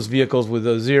if you have those vehicles with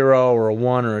a 0 or a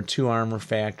 1 or a 2 armor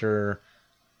factor,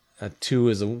 a 2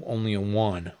 is only a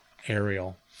 1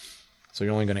 aerial. So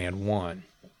you're only going to add 1.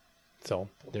 So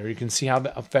there you can see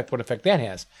what effect that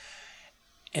has.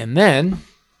 And then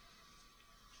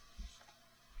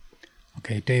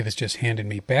Okay, Dave has just handed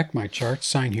me back my charts.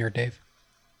 Sign here, Dave.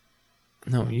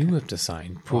 No, you have to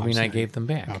sign, proving I gave them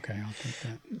back. Okay, I'll take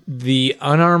that. The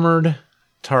unarmored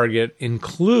target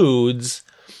includes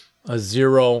a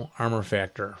 0 armor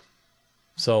factor.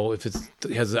 So if it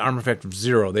has an armor factor of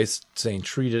 0, they're saying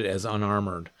treat it as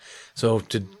unarmored. So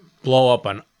to blow up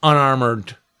an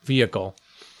unarmored vehicle,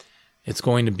 it's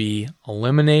going to be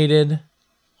eliminated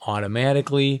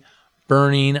automatically,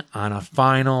 burning on a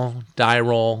final die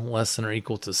roll less than or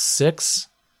equal to 6.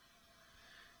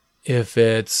 If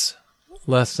it's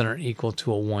less than or equal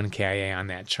to a 1 KIA on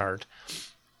that chart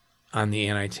on the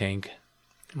anti-tank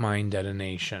mine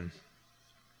detonation.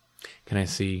 Can I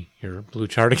see your blue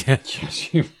chart again?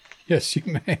 Yes, you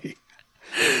may.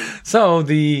 So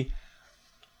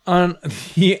on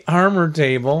the armor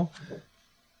table,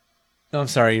 I'm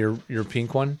sorry, your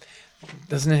pink one,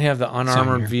 doesn't it have the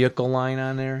unarmored vehicle line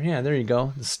on there? Yeah, there you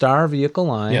go. The star vehicle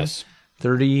line. Yes.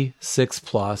 36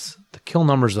 plus. The kill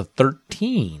number's a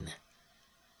 13.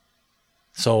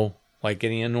 So, like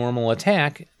getting a normal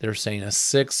attack, they're saying a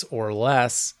 6 or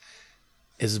less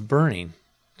is burning.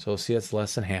 So, see, it's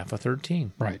less than half a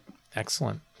 13. Right.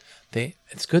 Excellent.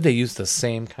 It's good they use the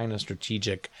same kind of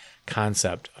strategic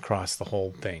concept across the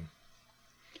whole thing.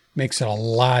 Makes it a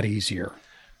lot easier.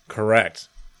 Correct.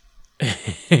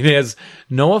 It has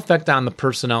no effect on the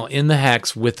personnel in the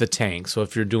hex with the tank. So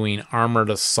if you're doing armored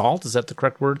assault, is that the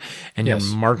correct word? And yes.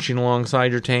 You're marching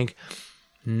alongside your tank,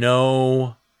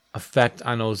 no effect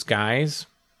on those guys.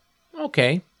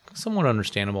 Okay. Somewhat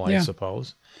understandable, I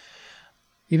suppose.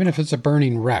 Even if it's a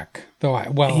burning wreck, though. I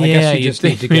guess you just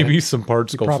need to maybe some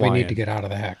parts go probably flying. need to get out of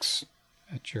the hex.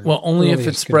 Only if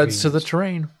it spreads to the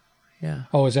terrain. Yeah.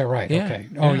 Oh, is that right? Yeah. Okay.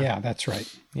 Oh, yeah, that's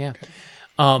right. Yeah.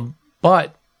 Okay.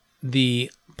 But the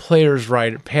passengers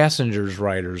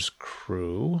riders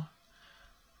crew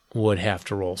would have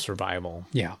to roll survival.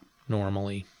 Yeah.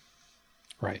 Normally.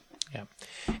 Right. Yeah.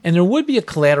 And there would be a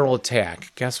collateral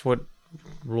attack. Guess what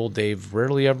rule Dave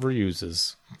rarely ever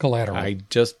uses? Collateral. I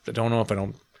just don't know if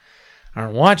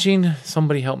aren't watching.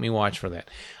 Somebody help me watch for that.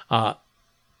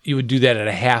 You would do that at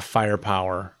a half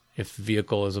firepower if the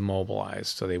vehicle is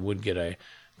immobilized. So they would get a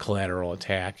collateral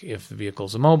attack if the vehicle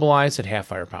is immobilized at half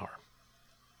firepower.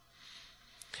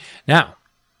 Now,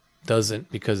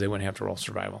 because they wouldn't have to roll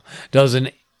survival, does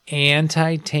an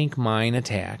anti-tank mine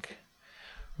attack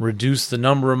reduce the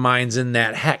number of mines in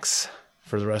that hex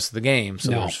for the rest of the game? So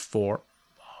there's 4.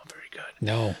 Oh, very good.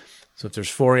 No. So if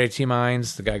there's 4 AT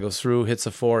mines, the guy goes through, hits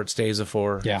a 4, it stays a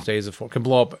 4, stays a 4. Can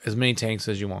blow up as many tanks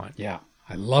as you want. Yeah,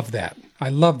 I love that. I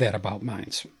love that about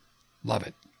mines. Love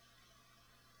it.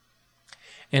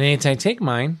 An anti-tank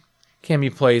mine can be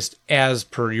placed as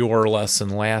per your lesson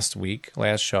last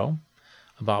show,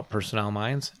 about personnel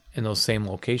mines in those same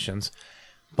locations,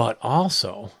 but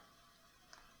also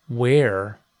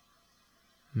where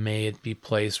may it be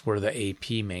placed where the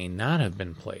AP may not have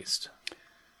been placed?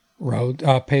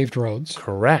 Paved roads.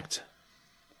 Correct.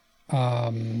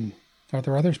 Are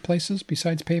there other places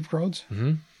besides paved roads?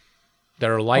 Mm-hmm. That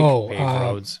are like paved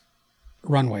roads.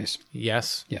 Runways.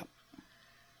 Yes. Yeah.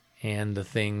 And the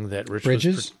thing that Rich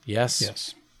bridges? Yes.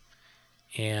 Yes.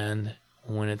 And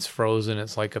when it's frozen,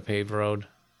 it's like a paved road.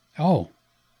 Oh.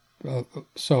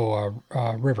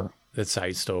 River. That's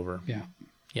iced over. Yeah.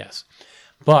 Yes.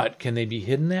 But can they be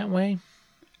hidden that way?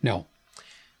 No.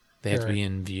 They have to be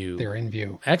in view. They're in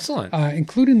view. Excellent.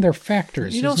 Including their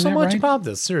factors. You know so much about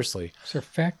this, seriously. Is there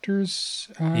factors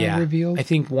revealed? I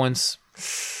think once...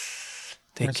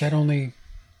 Or is that only...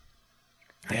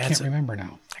 I can't remember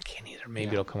now. I can't either.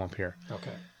 Maybe it'll come up here.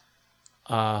 Okay.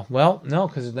 Well, no,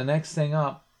 because the next thing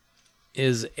up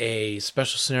is a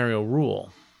special scenario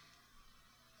rule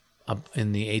up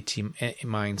in the AT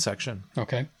mine section.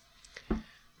 Okay.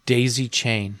 Daisy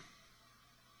chain.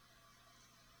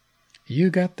 You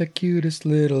got the cutest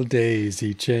little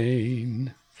daisy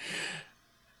chain.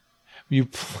 Do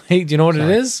you know what it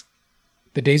is?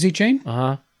 The daisy chain?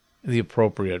 Uh-huh. The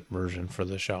appropriate version for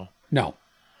the show. No.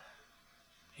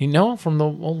 You know, from the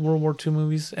old World War II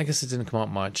movies? I guess it didn't come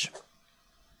out much.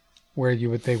 Where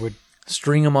they would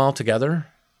string them all together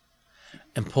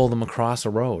and pull them across a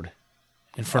road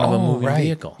in front of a moving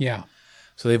vehicle. Yeah.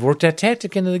 So they've worked that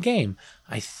tactic into the game.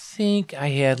 I think I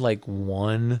had like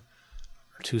 1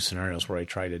 or 2 scenarios where I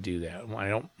tried to do that. I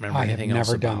don't remember anything else.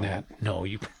 I have never done that. No,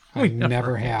 you I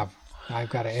never have. I've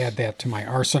got to add that to my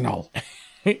arsenal.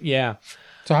 Yeah.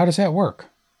 So how does that work?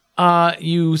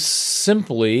 You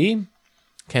simply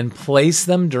can place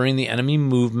them during the enemy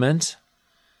movement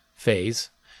phase.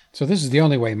 So this is the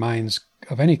only way mines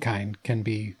of any kind can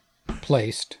be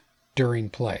placed during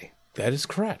play. That is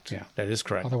correct. Yeah. That is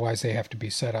correct. Otherwise, they have to be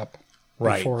set up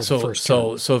Right. before the So first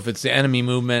turn. so if it's the enemy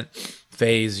movement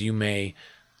phase, you may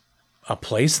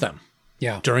place them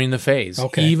Yeah. during the phase,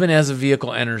 Okay. even as a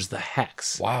vehicle enters the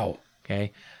hex. Wow.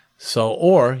 Okay. So,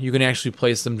 or you can actually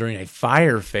place them during a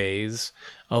fire phase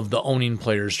of the owning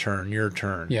player's turn, your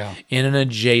turn, Yeah. in an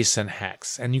adjacent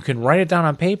hex. And you can write it down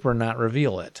on paper and not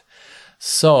reveal it.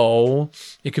 So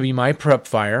it could be my prep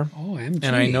fire. Oh, MG.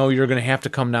 And I know you're going to have to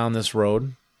come down this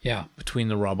road Yeah. between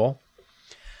the rubble.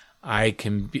 I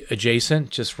can be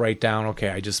adjacent, just write down, okay,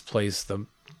 I just placed the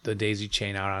daisy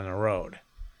chain out on the road.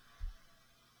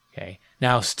 Okay.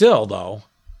 Now, still, though,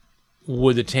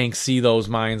 would the tank see those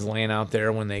mines laying out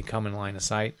there when they come in line of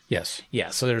sight? Yes.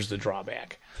 Yeah, so there's the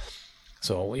drawback.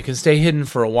 So you can stay hidden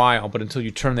for a while, but until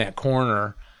you turn that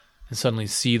corner and suddenly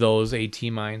see those AT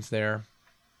mines there.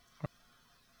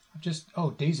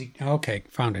 Daisy. Okay,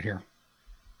 found it here.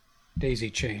 Daisy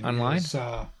chain. Online? It's,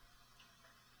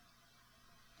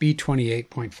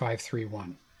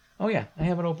 B28.531. Oh, yeah, I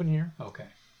have it open here. Okay.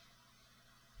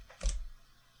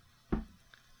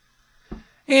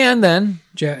 And then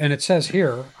And it says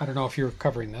here, I don't know if you're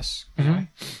covering this.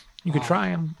 you could try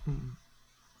them.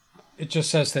 It just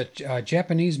says that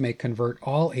Japanese may convert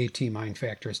all AT mine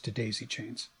factors to daisy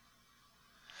chains.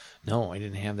 No, I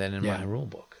didn't have that in Yeah. my rule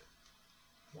book.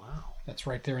 Wow. That's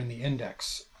right there in the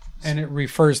index. And it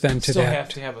refers then to Still that. have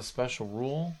to have a special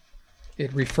rule?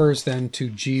 It refers then to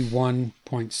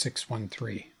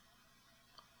G1.613.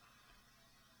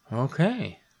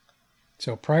 Okay.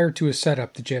 So prior to his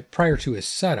setup, the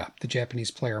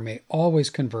Japanese player may always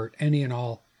convert any and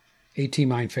all AT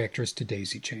mine factors to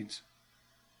daisy chains.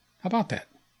 How about that?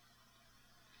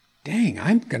 Dang,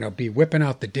 I'm going to be whipping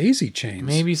out the daisy chains.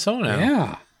 Maybe so now.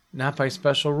 Yeah. Not by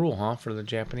special rule, huh, for the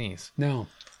Japanese. No.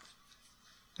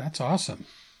 That's awesome.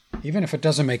 Even if it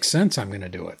doesn't make sense, I'm going to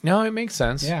do it. No, it makes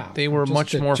sense. Yeah, They were just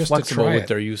much to- more just to flexible try with it.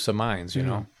 their use of mines, you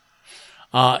know.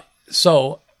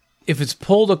 So if it's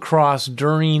pulled across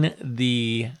during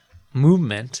the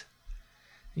movement,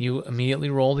 you immediately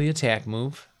roll the attack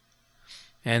move.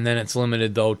 And then it's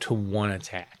limited, though, to one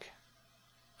attack.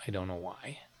 I don't know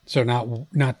why. So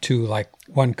not two, like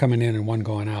one coming in and one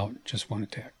going out, just one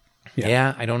attack.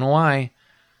 Yeah, I don't know why.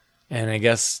 And I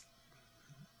guess,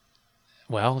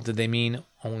 well, did they mean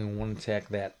only one attack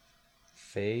that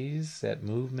phase, that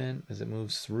movement, as it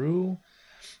moves through?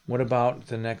 What about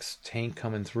the next tank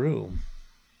coming through?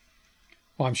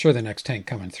 Well, I'm sure the next tank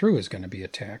coming through is going to be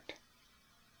attacked.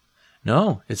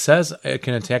 No, it says it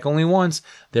can attack only once.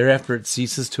 Thereafter, it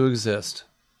ceases to exist.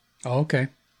 Oh, okay.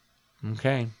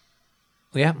 Okay.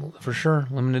 Yeah, for sure.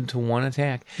 Limited to one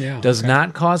attack. Yeah, Does okay.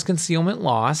 not cause concealment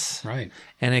loss. Right.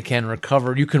 And it can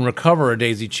recover. You can recover a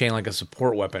daisy chain like a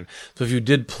support weapon. So if you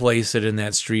did place it in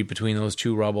that street between those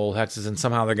two rubble hexes and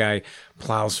somehow the guy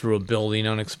plows through a building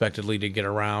unexpectedly to get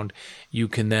around, you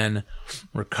can then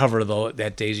recover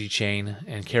that daisy chain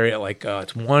and carry it like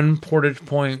it's one portage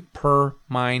point per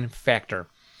mine factor,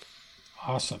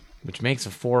 Awesome. which makes a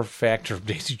 4-factor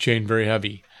daisy chain very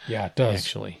heavy, Yeah, it does.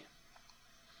 actually.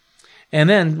 And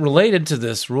then related to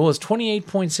this rule is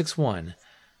 28.61.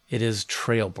 It is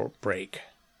trail break.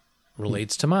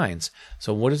 Relates to mines.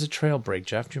 So what is a trail break,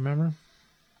 Jeff? Do you remember?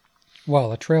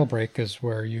 Well, a trail break is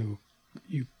where you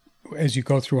as you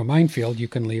go through a minefield, you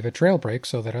can leave a trail break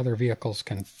so that other vehicles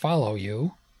can follow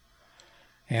you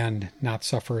and not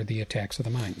suffer the attacks of the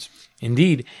mines.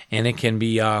 Indeed. And it can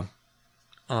be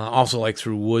also like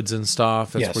through woods and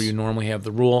stuff. That's Yes. where you normally have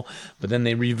the rule. But then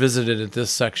they revisited at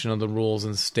this section of the rules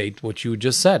and state what you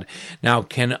just said. Now,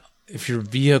 if your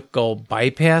vehicle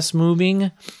bypass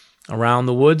moving around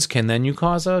the woods, can then you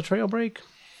cause a trail break?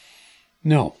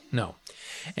 No. No.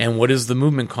 And what is the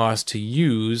movement cost to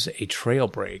use a trail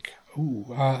break?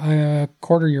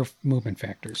 Quarter your movement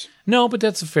factors. No, but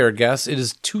that's a fair guess. It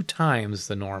is 2 times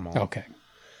the normal. Okay.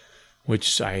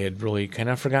 Which I had really kind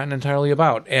of forgotten entirely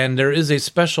about. And there is a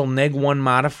special neg-1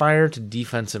 modifier to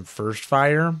defensive first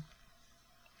fire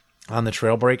on the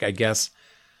trail break. I guess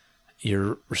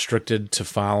you're restricted to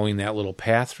following that little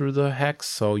path through the hex,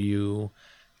 so the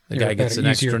guy gets an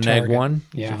easier extra target. neg-1.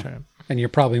 Yeah. And you're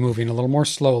probably moving a little more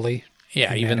slowly.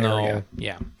 Yeah, in even that though, area.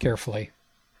 yeah. Carefully.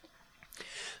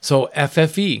 So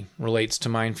FFE relates to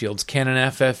minefields. Can an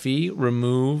FFE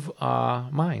remove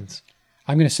mines?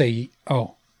 I'm going to say,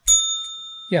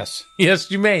 yes. Yes,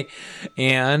 you may.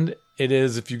 And it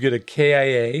is, if you get a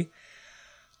KIA,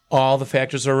 all the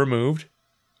factors are removed.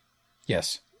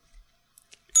 Yes.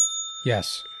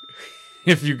 Yes.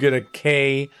 If you get a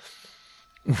K,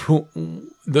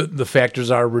 the factors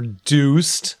are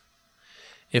reduced.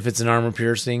 If it's an armor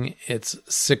piercing, it's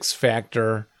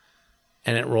 6-factor,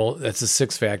 and that's a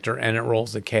 6-factor, and it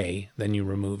rolls a K, then you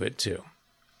remove it too.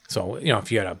 So,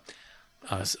 if you had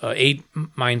 8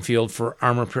 minefield for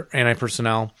armor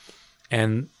anti-personnel,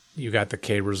 and you got the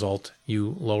K result.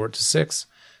 You lower it to 6.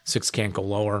 6 can't go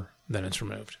lower, then it's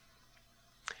removed.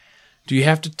 Do you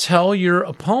have to tell your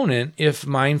opponent if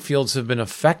minefields have been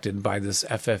affected by this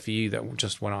FFE that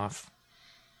just went off?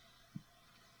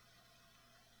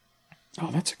 Oh,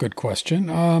 that's a good question.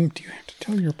 Do you have to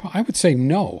tell your opponent? I would say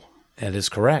no. That is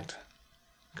correct.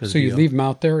 So you leave them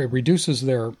out there. It reduces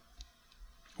their...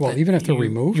 Well, even if they're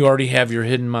removed? You already have your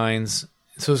hidden mines.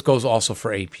 So this goes also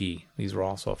for AP. These were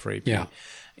also for AP. Yeah.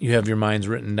 You have your mines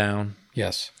written down.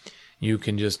 Yes. You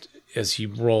can just, as he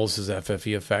rolls his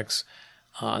FFE effects,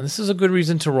 this is a good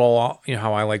reason to roll,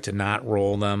 how I like to not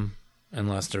roll them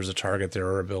unless there's a target there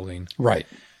or a building. Right.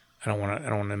 I don't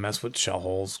want to mess with shell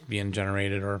holes being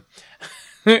generated or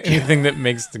anything that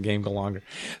makes the game go longer.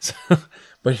 So,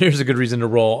 but here's a good reason to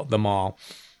roll them all.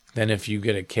 Then if you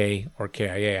get a K or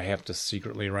KIA, I have to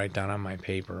secretly write down on my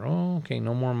paper, oh, okay,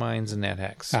 no more mines in that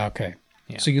hex. Okay.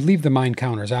 Yeah. So you leave the mine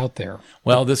counters out there.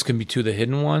 Well, this can be to the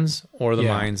hidden ones or the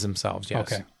mines themselves,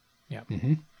 yes. Okay. Yeah.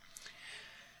 Mm-hmm.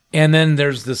 And then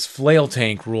there's this flail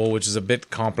tank rule, which is a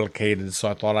bit complicated, so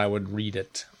I thought I would read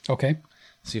it. Okay.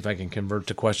 See if I can convert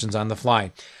to questions on the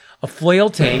fly. A flail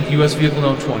tank, U.S. Vehicle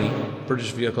Note 20,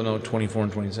 British Vehicle Note 24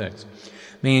 and 26,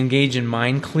 may engage in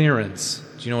mine clearance.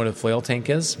 Do you know what a flail tank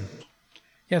is?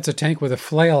 Yeah, it's a tank with a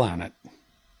flail on it.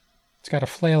 It's got a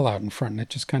flail out in front, and it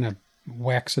just kind of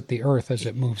whacks at the earth as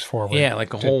it moves forward. Yeah,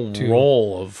 like a whole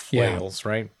roll of flails,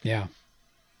 right? Yeah.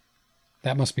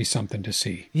 That must be something to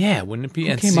see. Yeah, wouldn't it be?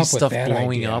 Who and came see up with stuff that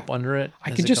blowing idea? up under it. I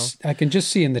can just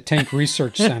see in the Tank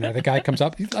Research Center, the guy comes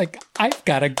up, he's like, I've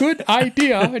got a good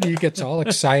idea. And he gets all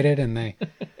excited and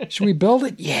should we build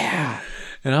it? Yeah.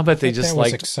 And I'll bet they just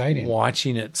like exciting.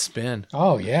 Watching it spin.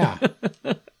 Oh, yeah.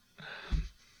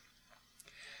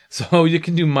 So you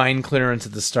can do mine clearance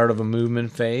at the start of a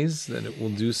movement phase, that it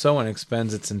will do so and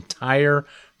expends its entire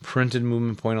printed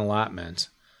movement point allotment,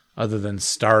 other than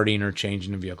starting or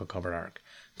changing the vehicle covered arc,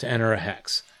 to enter a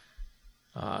hex.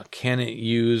 Can it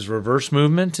use reverse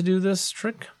movement to do this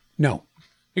trick? No.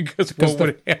 because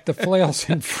the flail's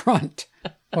in front.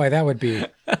 Boy, that would be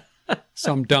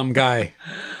some dumb guy.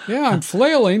 Yeah, I'm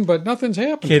flailing, but nothing's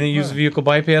happening. Can it use vehicle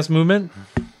bypass movement?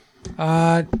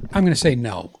 I'm going to say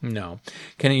no. No.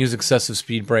 Can it use excessive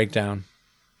speed breakdown?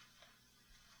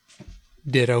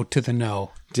 Ditto to the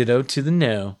no. Ditto to the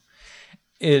no.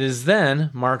 It is then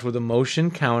marked with a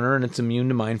motion counter, and it's immune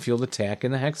to minefield attack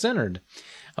in the hex entered.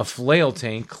 A flail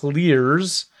tank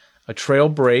clears a trail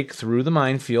break through the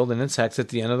minefield in its hex at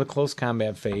the end of the close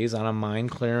combat phase on a mine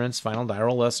clearance final die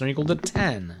roll less than or equal to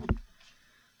 10.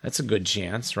 That's a good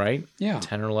chance, right? Yeah.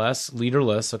 10 or less,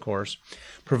 leaderless, of course,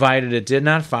 provided it did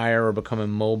not fire or become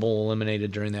immobile,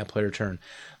 eliminated during that player turn.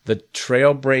 The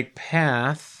trail break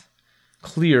path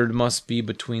cleared must be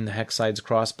between the hex sides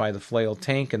crossed by the flail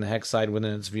tank and the hex side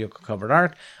within its vehicle covered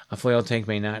arc. A flail tank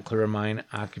may not clear a mine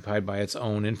occupied by its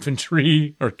own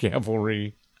infantry or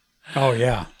cavalry. Oh,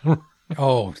 yeah.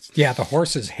 Oh, yeah, the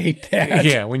horses hate that.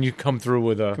 Yeah, when you come through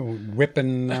with a...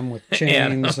 whipping them with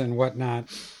chains and whatnot.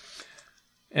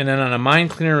 And then on a mine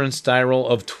clearance die roll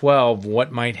of 12,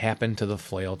 what might happen to the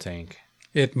flail tank?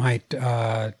 It might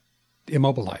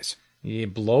immobilize. You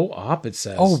blow up, it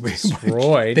says. Oh,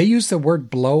 destroyed. They use the word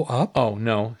blow up? Oh,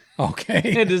 no. Okay.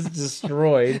 It is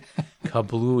destroyed.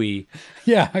 Kablooey.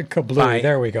 Yeah, kablooey.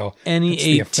 There we go. Any That's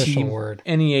the official word.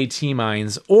 Any AT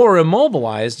mines, or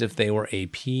immobilized if they were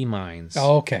AP mines.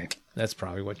 Oh, okay. That's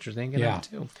probably what you're thinking of,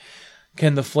 too.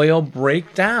 Can the flail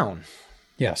break down?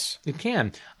 Yes. It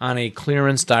can. On a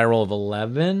clearance die roll of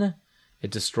 11,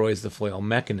 it destroys the flail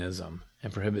mechanism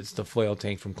and prohibits the flail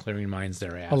tank from clearing mines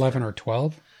thereafter. 11 or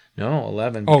 12? No,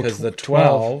 11, because the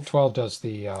 12... 12 does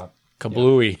the...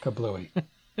 Kablooey. Yeah, kablooey.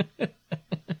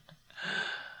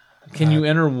 Can you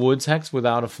enter woods hex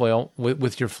without a flail,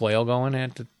 with your flail going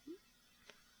at the...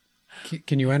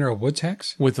 Can you enter a woods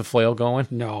hex? With the flail going?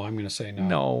 No, I'm going to say no.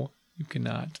 No, you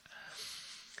cannot.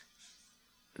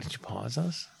 Did you pause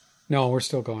us? No, we're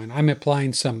still going. I'm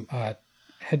applying some balm,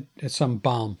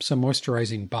 some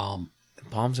moisturizing balm.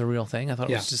 Balm's a real thing? I thought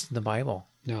it was just in the Bible.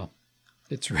 No.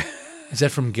 It's... Is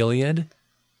that from Gilead?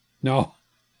 No.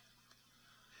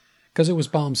 Because it was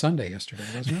Balm Sunday yesterday,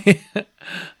 wasn't it?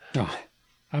 No.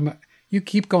 You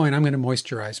keep going. I'm going to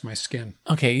moisturize my skin.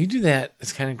 Okay, you do that.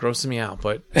 It's kind of grossing me out,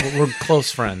 but we're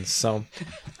close friends, so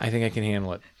I think I can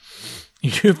handle it.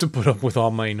 You have to put up with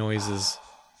all my noises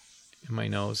in my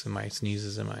nose and my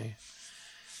sneezes and my...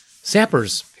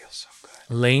 Sappers. Feels so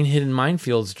good. Laying hidden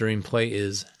minefields during play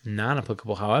is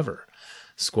non-applicable, however.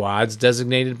 Squads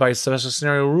designated by special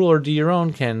scenario rule or do your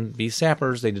own can be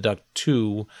sappers. They deduct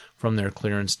 2 from their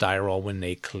clearance die roll when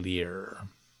they clear.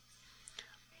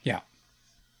 Yeah.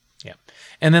 Yeah.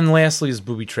 And then lastly is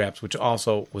booby traps, which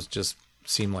also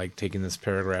seemed like taking this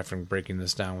paragraph and breaking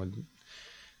this down with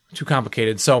too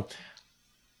complicated. So,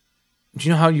 do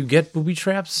you know how you get booby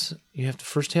traps? You have to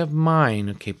first have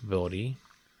mine capability.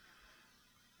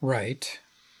 Right.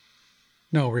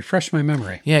 No, refresh my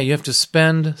memory. Yeah, you have to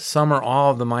spend some or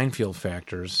all of the minefield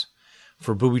factors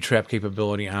for booby trap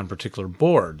capability on particular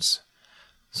boards.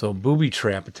 So booby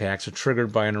trap attacks are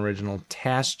triggered by an original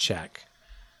task check.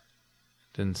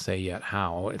 Didn't say yet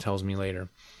how. It tells me later.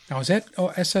 Oh, is that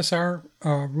SSR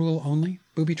rule only?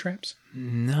 Booby traps?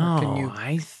 No, or can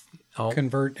you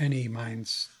convert any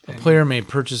mines? A player may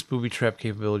purchase booby trap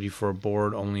capability for a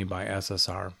board only by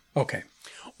SSR. Okay.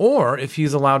 Or if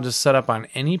he's allowed to set up on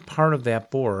any part of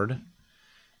that board,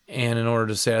 and in order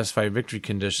to satisfy victory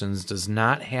conditions, does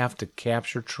not have to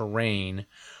capture terrain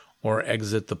or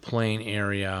exit the playing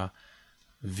area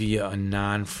via a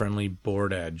non-friendly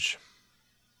board edge.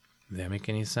 Does that make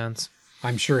any sense?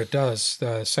 I'm sure it does.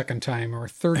 The second time or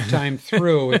third time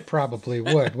through, it probably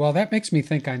would. Well, that makes me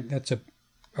think that's a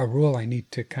rule I need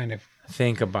to kind of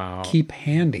think about, keep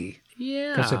handy.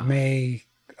 Yeah, because it may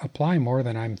apply more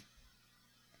than I'm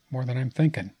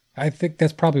thinking. I think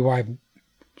that's probably why I've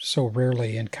so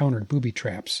rarely encountered booby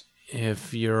traps.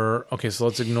 If you're so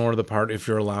let's ignore the part if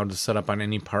you're allowed to set up on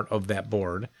any part of that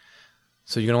board.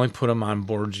 So you can only put them on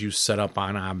boards you set up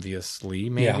on, obviously.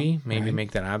 Maybe right.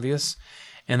 Make that obvious.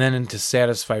 And then to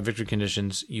satisfy victory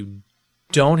conditions, you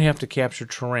don't have to capture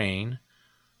terrain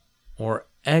or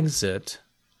exit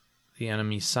the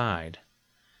enemy side.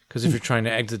 Because if you're trying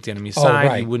to exit the enemy side,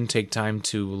 right. you wouldn't take time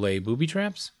to lay booby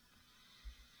traps.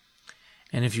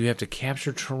 And if you have to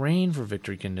capture terrain for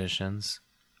victory conditions,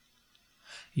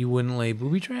 you wouldn't lay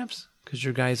booby traps because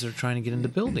your guys are trying to get into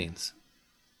buildings.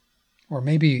 Or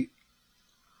maybe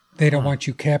they don't want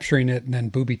you capturing it and then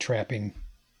booby trapping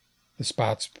the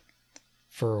spots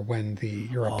for when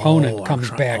your opponent comes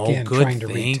back in trying to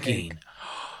retake.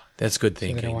 That's good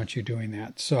thinking. So they don't want you doing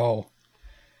that. So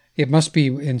it must be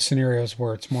in scenarios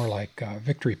where it's more like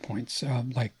victory points,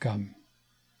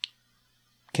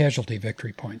 casualty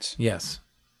victory points. Yes.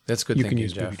 That's good you thinking, can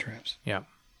use Jeff. booby traps. Yeah.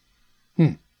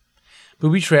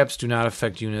 Booby traps do not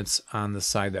affect units on the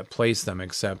side that place them,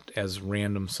 except as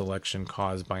random selection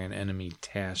caused by an enemy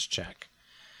task check.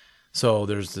 So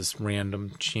there's this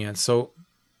random chance. So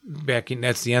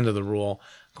that's the end of the rule.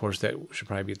 Of course, that should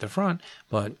probably be at the front.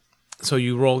 But so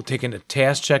you taking a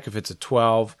task check if it's a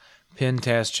 12, pin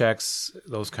task checks,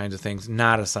 those kinds of things.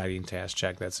 Not a sighting task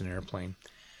check. That's an airplane.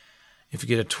 If you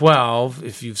get a 12,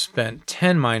 if you've spent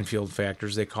 10 minefield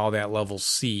factors, they call that level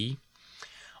C.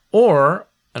 Or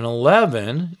an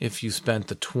 11, if you spent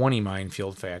the 20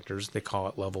 minefield factors, they call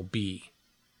it level B.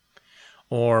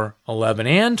 Or 11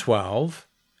 and 12,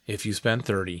 if you spend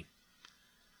 30.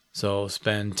 So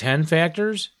spend 10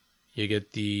 factors, you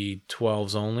get the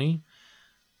 12s only.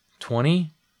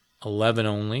 20, 11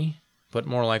 only, but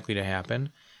more likely to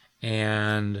happen.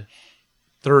 And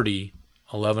 30,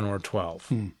 11 or 12.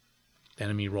 The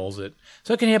enemy rolls it.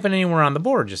 So it can happen anywhere on the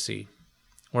board, you see.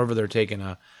 Wherever they're taking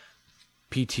a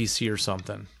PTC or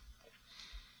something.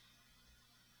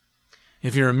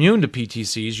 If you're immune to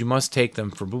PTCs, you must take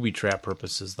them for booby trap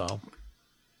purposes, though.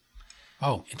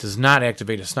 Oh. It does not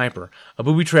activate a sniper. A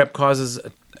booby trap causes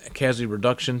a casualty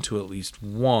reduction to at least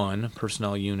one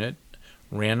personnel unit,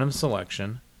 random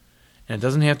selection, and it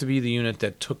doesn't have to be the unit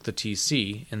that took the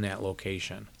TC in that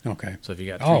location. Okay. So if you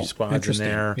got 3 squads in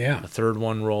there, a third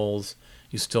one rolls,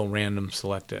 you still random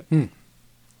select it.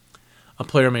 A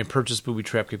player may purchase booby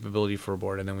trap capability for a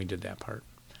board, and then we did that part.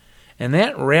 And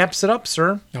that wraps it up,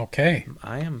 sir. Okay.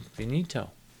 I am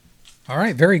finito. All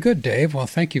right, very good, Dave. Well,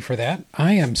 thank you for that.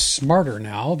 I am smarter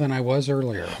now than I was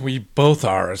earlier. We both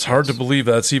are. It's hard to believe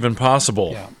that's even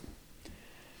possible. Yeah.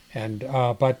 And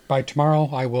but by tomorrow,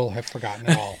 I will have forgotten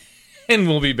it all. And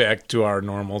we'll be back to our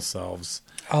normal selves.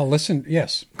 I'll listen.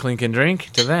 Yes. Clink and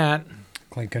drink to that.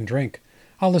 Clink and drink.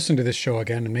 I'll listen to this show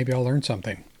again, and maybe I'll learn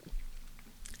something.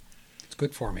 It's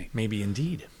good for me. Maybe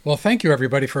indeed. Well, thank you,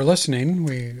 everybody, for listening.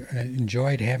 We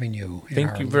enjoyed having you.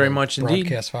 Thank you very much indeed.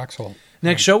 Broadcast Foxhole.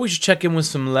 Next show, we should check in with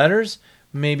some letters.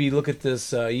 Maybe look at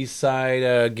this East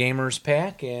Side Gamers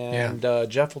pack, and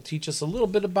Jeff will teach us a little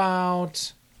bit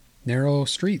about narrow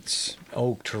streets.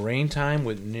 Oh, terrain time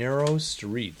with narrow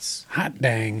streets. Hot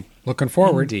dang. Looking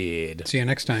forward. Indeed. See you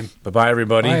next time. Bye-bye,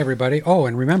 everybody. Bye, everybody. Oh,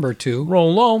 and remember to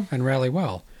roll low and rally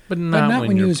well. But not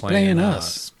when you you're was playing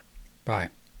us. Bye.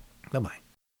 Bye-bye.